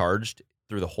hasn't charged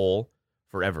through the hole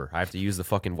forever. I have to use the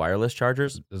fucking wireless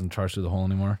chargers. Doesn't charge through the hole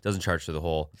anymore. Doesn't charge through the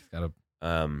hole. Gotta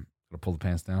pull the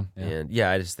pants down. Yeah. And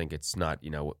yeah, I just think it's not,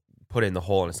 put it in the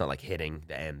hole and it's not like hitting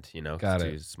the end, Got it's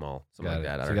it. too small. Something Got like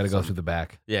it. that. So you got to go through the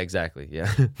back. Yeah, exactly. Yeah.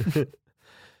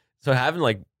 So having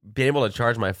like been able to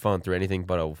charge my phone through anything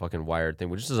but a fucking wired thing,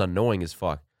 which is annoying as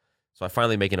fuck. So I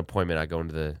finally make an appointment. I go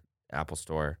into the Apple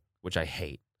store, which I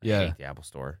hate. I hate the Apple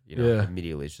store. Yeah.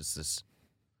 Immediately it's just this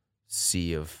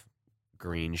sea of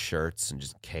green shirts and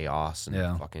just chaos.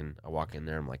 And fucking, I walk in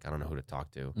there. I'm like, I don't know who to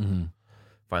talk to. Mm-hmm.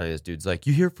 Finally, this dude's like,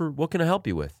 you here for, what can I help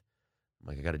you with? I'm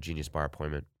like, I got a Genius Bar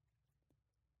appointment.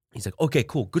 He's like, okay,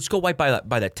 cool. Just go right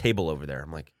by that table over there.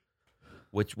 I'm like,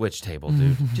 which table,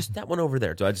 dude? Just that one over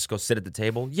there. Do I just go sit at the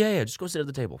table? Yeah, just go sit at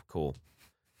the table. Cool.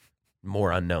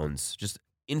 More unknowns. Just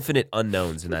infinite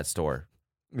unknowns in that store.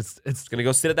 It's gonna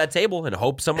go sit at that table and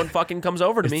hope someone fucking comes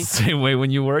over to me. It's the same way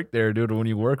when you work there, dude, or when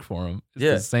you work for them. It's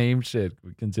the same shit.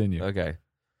 We continue. Okay.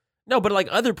 No, but like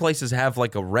other places have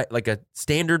like a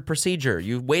standard procedure.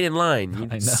 You wait in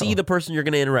line. You see the person you're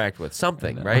gonna interact with.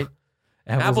 Something, right?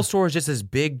 Apple Store is just this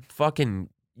big fucking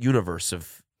universe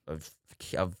of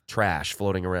trash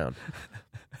floating around.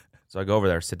 So I go over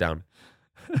there, sit down,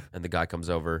 and the guy comes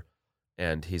over,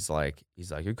 and he's like,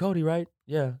 "You're Cody, right?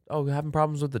 Yeah. Oh, you're having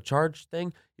problems with the charge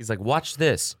thing?" He's like, "Watch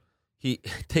this." He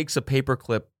takes a paper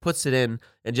clip, puts it in,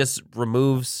 and just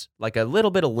removes like a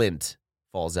little bit of lint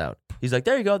falls out. He's like,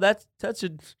 "There you go. That's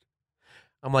it."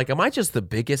 I'm like, "Am I just the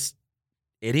biggest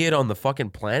idiot on the fucking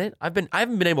planet? I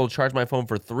haven't been able to charge my phone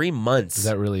for 3 months." Is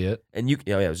that really it? And it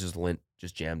was just lint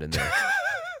just jammed in there.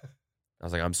 I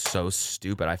was like, I'm so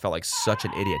stupid. I felt like such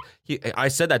an idiot. I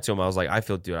said that to him. I was like, I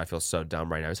feel so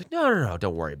dumb right now. He's like, no,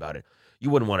 don't worry about it.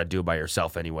 You wouldn't want to do it by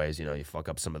yourself anyways. You fuck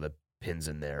up some of the pins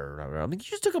in there. I'm like,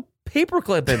 you just took a paper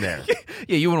clip in there.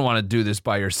 Yeah, you wouldn't want to do this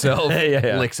by yourself.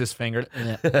 Yeah. Licks his finger.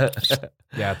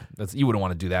 Yeah, you wouldn't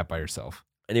want to do that by yourself.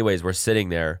 Anyways, we're sitting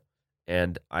there,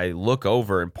 and I look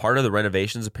over, and part of the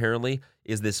renovations apparently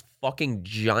is this fucking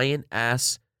giant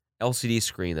ass LCD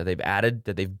screen that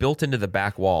they've built into the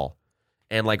back wall,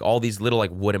 and like all these little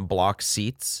like wooden block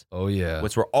seats. Oh yeah,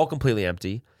 which were all completely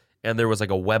empty, and there was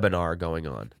like a webinar going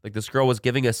on. Like this girl was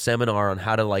giving a seminar on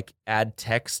how to like add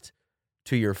text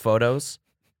to your photos.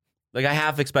 Like I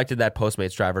half expected that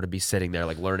Postmates driver to be sitting there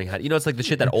like learning how to, it's like the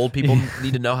shit that old people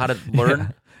need to know how to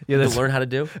learn. To learn how to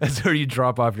do. That's where you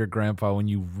drop off your grandpa when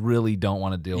you really don't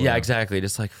want to deal with it. Yeah, exactly.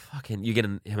 Just like fucking, you get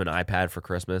him an iPad for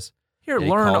Christmas. Here,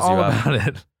 learn all about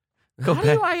it. Go How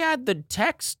back. do I add the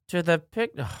text to the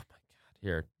pic? Oh my god!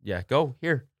 Here, yeah, go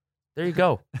here. There you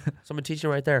go. Someone teaching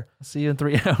right there. I'll see you in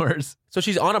 3 hours. So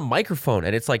she's on a microphone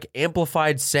and it's like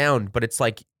amplified sound, but it's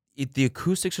like the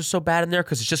acoustics are so bad in there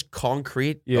because it's just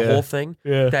concrete, the whole thing,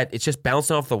 that it's just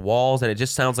bouncing off the walls and it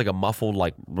just sounds like a muffled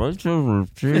like. And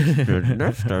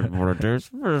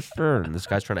this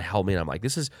guy's trying to help me, and I'm like,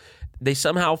 this is. They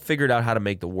somehow figured out how to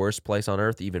make the worst place on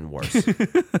earth even worse.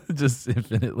 Just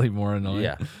infinitely more annoying.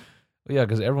 Yeah, Yeah,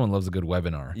 because everyone loves a good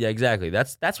webinar. yeah, exactly.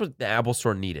 That's what the Apple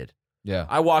Store needed. Yeah.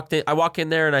 I walk in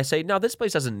there and I say, no, this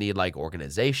place doesn't need like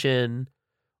organization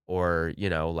or,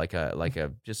 like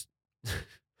a just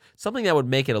something that would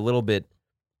make it a little bit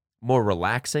more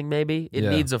relaxing maybe. It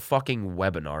needs a fucking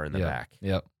webinar in the back.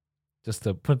 Yep. Just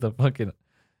to put the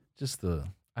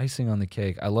icing on the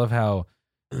cake. I love how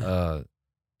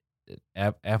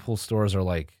Apple stores are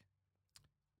like,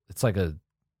 it's like a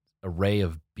array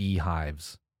of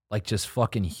beehives. Like just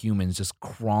fucking humans just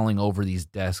crawling over these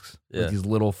desks with these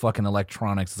little fucking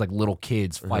electronics. It's like little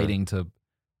kids fighting to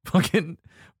fucking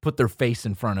put their face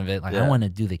in front of it. Like, I want to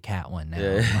do the cat one now.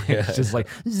 It's just like,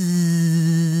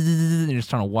 you're just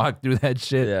trying to walk through that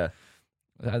shit. Yeah.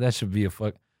 That should be a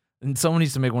fuck. And someone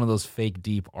needs to make one of those fake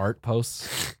deep art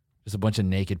posts. Just a bunch of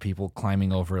naked people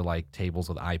climbing over like tables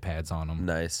with iPads on them.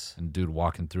 Nice. And dude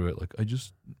walking through it like,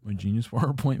 my genius bar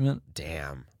appointment.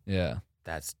 Damn. Yeah.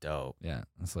 That's dope. Yeah.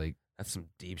 It's like, that's some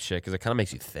deep shit because it kind of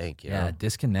makes you think. You know?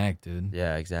 Disconnect, dude.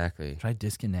 Yeah, exactly. Try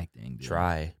disconnecting, dude.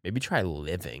 Maybe try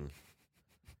living.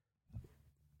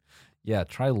 Yeah,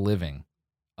 try living.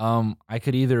 I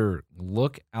could either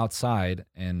look outside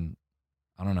and,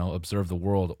 I don't know, observe the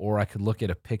world, or I could look at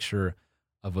a picture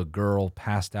of a girl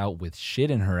passed out with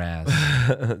shit in her ass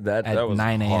that was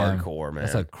 9 a.m. hardcore, man.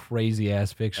 That's a crazy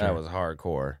ass picture. That was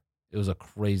hardcore. It was a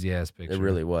crazy ass picture. It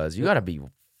really was. You got to be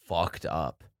fucked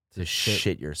up to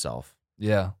shit yourself.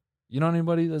 Yeah. You know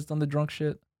anybody that's done the drunk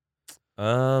shit?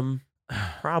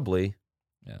 Probably.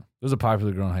 Yeah. There was a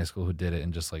popular girl in high school who did it,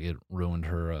 and just like it ruined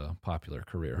her popular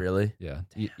career. Really? Yeah.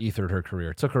 Ethered her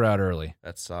career. Took her out early.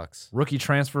 That sucks. Rookie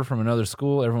transfer from another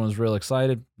school. Everyone was real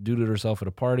excited. Duded herself at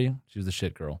a party. She was the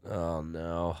shit girl. Oh,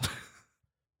 no.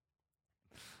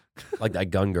 Like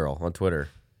that gun girl on Twitter.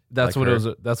 That's like what her? it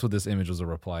was. That's what this image was a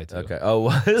reply to. Okay. Oh,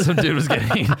 what? Some dude was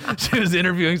she was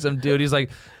interviewing some dude. He's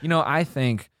like, I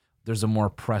think there's a more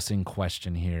pressing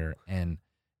question here. And,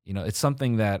 it's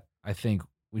something that I think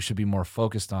we should be more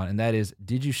focused on. And that is,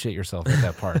 did you shit yourself at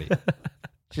that party?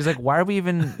 She's like, why are we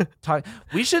even talking?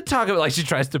 We should talk about, like, she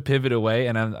tries to pivot away.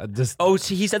 And I'm just. Oh,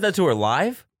 he said that to her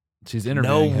live? She's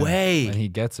interviewing him, way. and he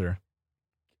gets her.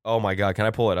 Oh, my God. Can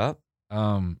I pull it up?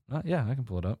 Yeah, I can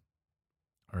pull it up.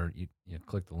 Or you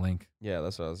click the link. Yeah,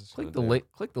 that's what I was just Click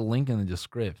the link in the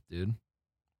description, dude.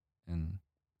 And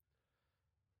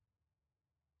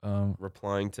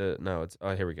replying to it's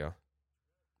here we go.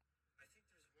 I think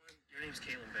there's one. Your name's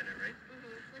Caitlin Bennett, right?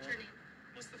 Mm-hmm. What's your name?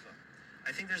 Mustafa.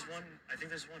 I think there's one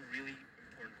really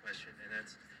important question, and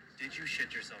that's, did you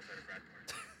shit yourself at a frat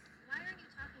party? Why aren't you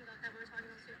talking about that? We're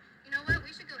talking about students. You know what?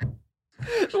 We should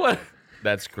go. what?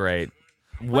 That's great.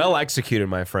 Well executed,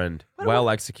 my friend. Well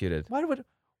executed. Why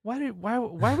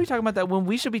are we talking about that when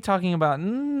we should be talking about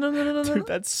no. Dude,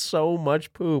 that's so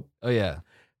much poop. Oh yeah.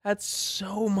 That's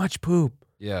so much poop.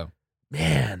 Yeah.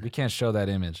 Man. We can't show that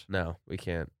image. No, we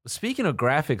can't. Speaking of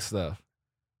graphic stuff,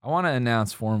 I want to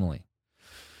announce formally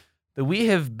that we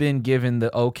have been given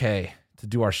the okay to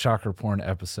do our shocker porn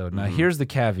episode. Now, here's the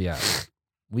caveat.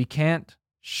 We can't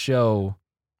show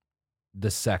the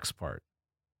sex part.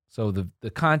 So the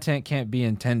content can't be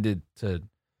intended to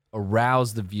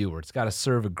arouse the viewer. It's got to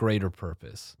serve a greater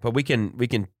purpose. But we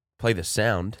can play the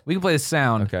sound. We can play the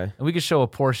sound. Okay. And we can show a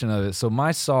portion of it. So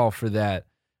my solve for that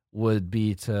would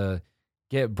be to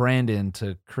get Brandon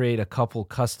to create a couple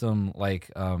custom like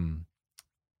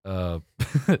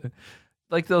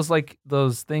like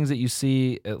those things that you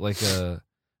see at like a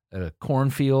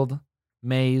cornfield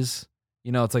maze.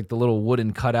 It's like the little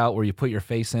wooden cutout where you put your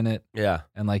face in it. Yeah.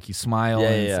 And like you smile.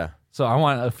 Yeah. So I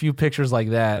want a few pictures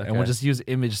like that, and we'll Okay. just use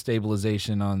image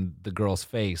stabilization on the girl's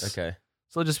face. Okay.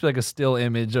 So it'll just be like a still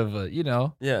image of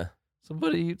Yeah.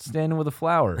 somebody standing with a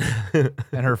flower,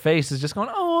 and her face is just going,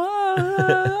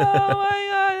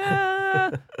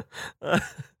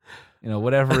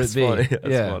 whatever That's it be. funny.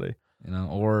 That's funny.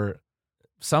 Or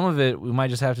some of it we might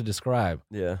just have to describe.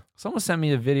 Yeah. Someone sent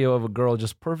me a video of a girl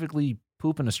just perfectly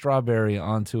pooping a strawberry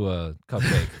onto a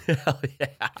cupcake. Hell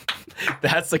yeah.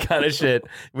 That's the kind of shit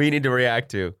we need to react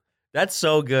to. That's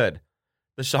so good.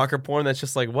 The shocker porn that's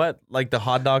just like, what? Like the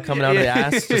hot dog coming out of the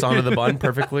ass just onto the bun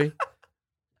perfectly? And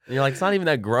you're like, it's not even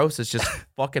that gross. It's just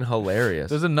fucking hilarious.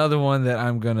 There's another one that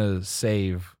I'm going to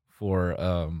save for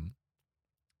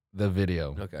the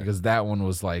video. Okay. Because that one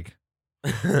was like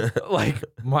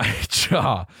my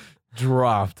jaw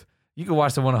dropped. You can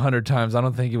watch that one 100 times. I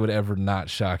don't think it would ever not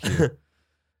shock you.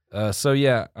 So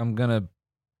yeah, I'm gonna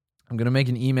make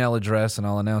an email address and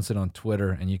I'll announce it on Twitter,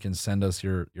 and you can send us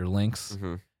your links.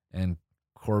 Mm-hmm. And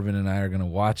Corbin and I are gonna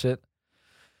watch it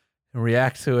and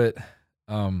react to it.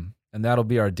 And that'll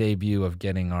be our debut of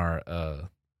getting our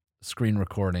screen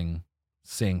recording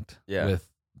synced with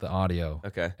the audio.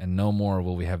 Okay. And no more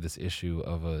will we have this issue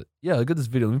of look at this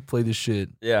video. Let me play this shit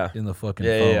in the fucking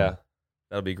phone. Yeah.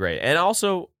 That'll be great. And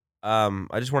also,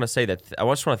 I just want to say that I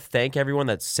just want to thank everyone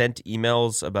that sent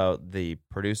emails about the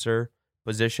producer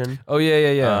position. Oh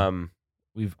yeah.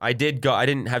 I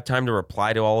didn't have time to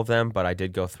reply to all of them, but I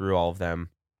did go through all of them.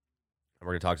 And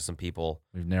we're gonna talk to some people.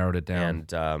 We've narrowed it down.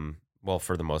 And well,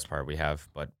 for the most part, we have.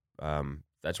 But I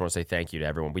just want to say thank you to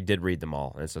everyone. We did read them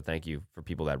all, and so thank you for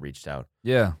people that reached out.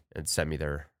 Yeah. And sent me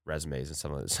their resumes, and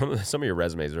some of your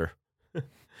resumes are.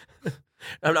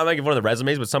 I'm not making fun of the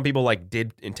resumes, but some people like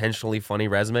did intentionally funny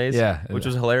resumes. Yeah, which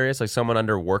was hilarious. Like someone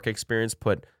under work experience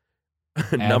put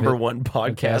number one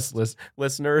podcast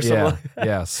listener or something. Like that.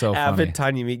 Yeah, so avid funny.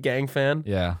 Tiny Meat Gang fan.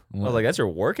 Yeah, I was like, that's your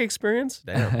work experience.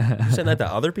 Damn, you send that to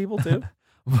other people too.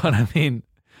 But I mean,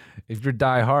 if you're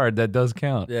die hard, that does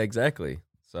count. Yeah, exactly.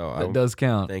 So that does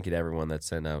count. Thank you to everyone that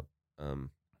sent out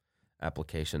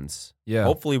applications. Yeah.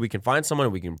 Hopefully we can find someone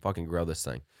and we can fucking grow this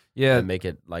thing. Yeah. And make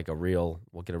it like we'll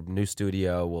get a new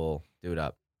studio. We'll do it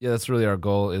up. Yeah, that's really our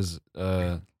goal is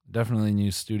definitely a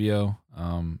new studio.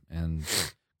 And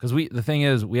because the thing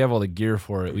is, we have all the gear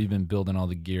for it. We've been building all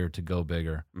the gear to go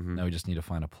bigger. Mm-hmm. Now we just need to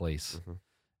find a place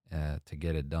to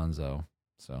get it done. So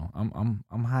I'm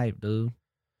hyped, dude.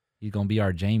 He's gonna be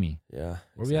our Jamie. Yeah.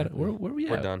 Where we at? Where we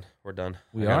at? We're done.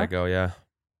 We gotta are? go. Yeah.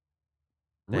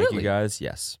 Thank Really? you guys.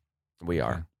 Yes, we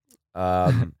are.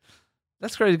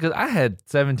 That's crazy because I had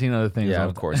 17 other things. Yeah, on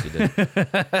of course you did.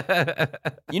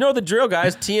 You know the drill,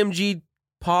 guys.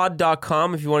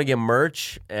 TMGpod.com if you want to get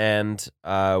merch. And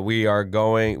still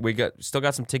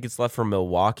got some tickets left for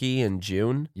Milwaukee in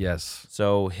June. Yes.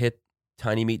 So hit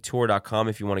tinymeattour.com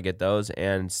if you want to get those.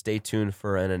 And stay tuned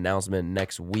for an announcement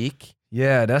next week.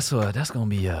 Yeah, that's gonna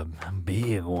be a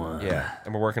big one. Yeah,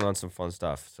 and we're working on some fun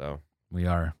stuff. So we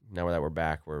are. Now that we're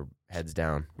back, we're heads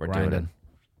down. We're Grinding. doing it.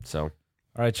 So, all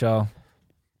right, y'all.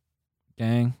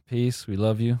 Gang, peace. We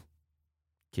love you.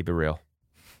 Keep it real.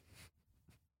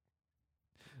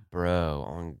 Bro,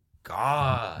 on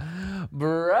God.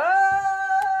 Bro.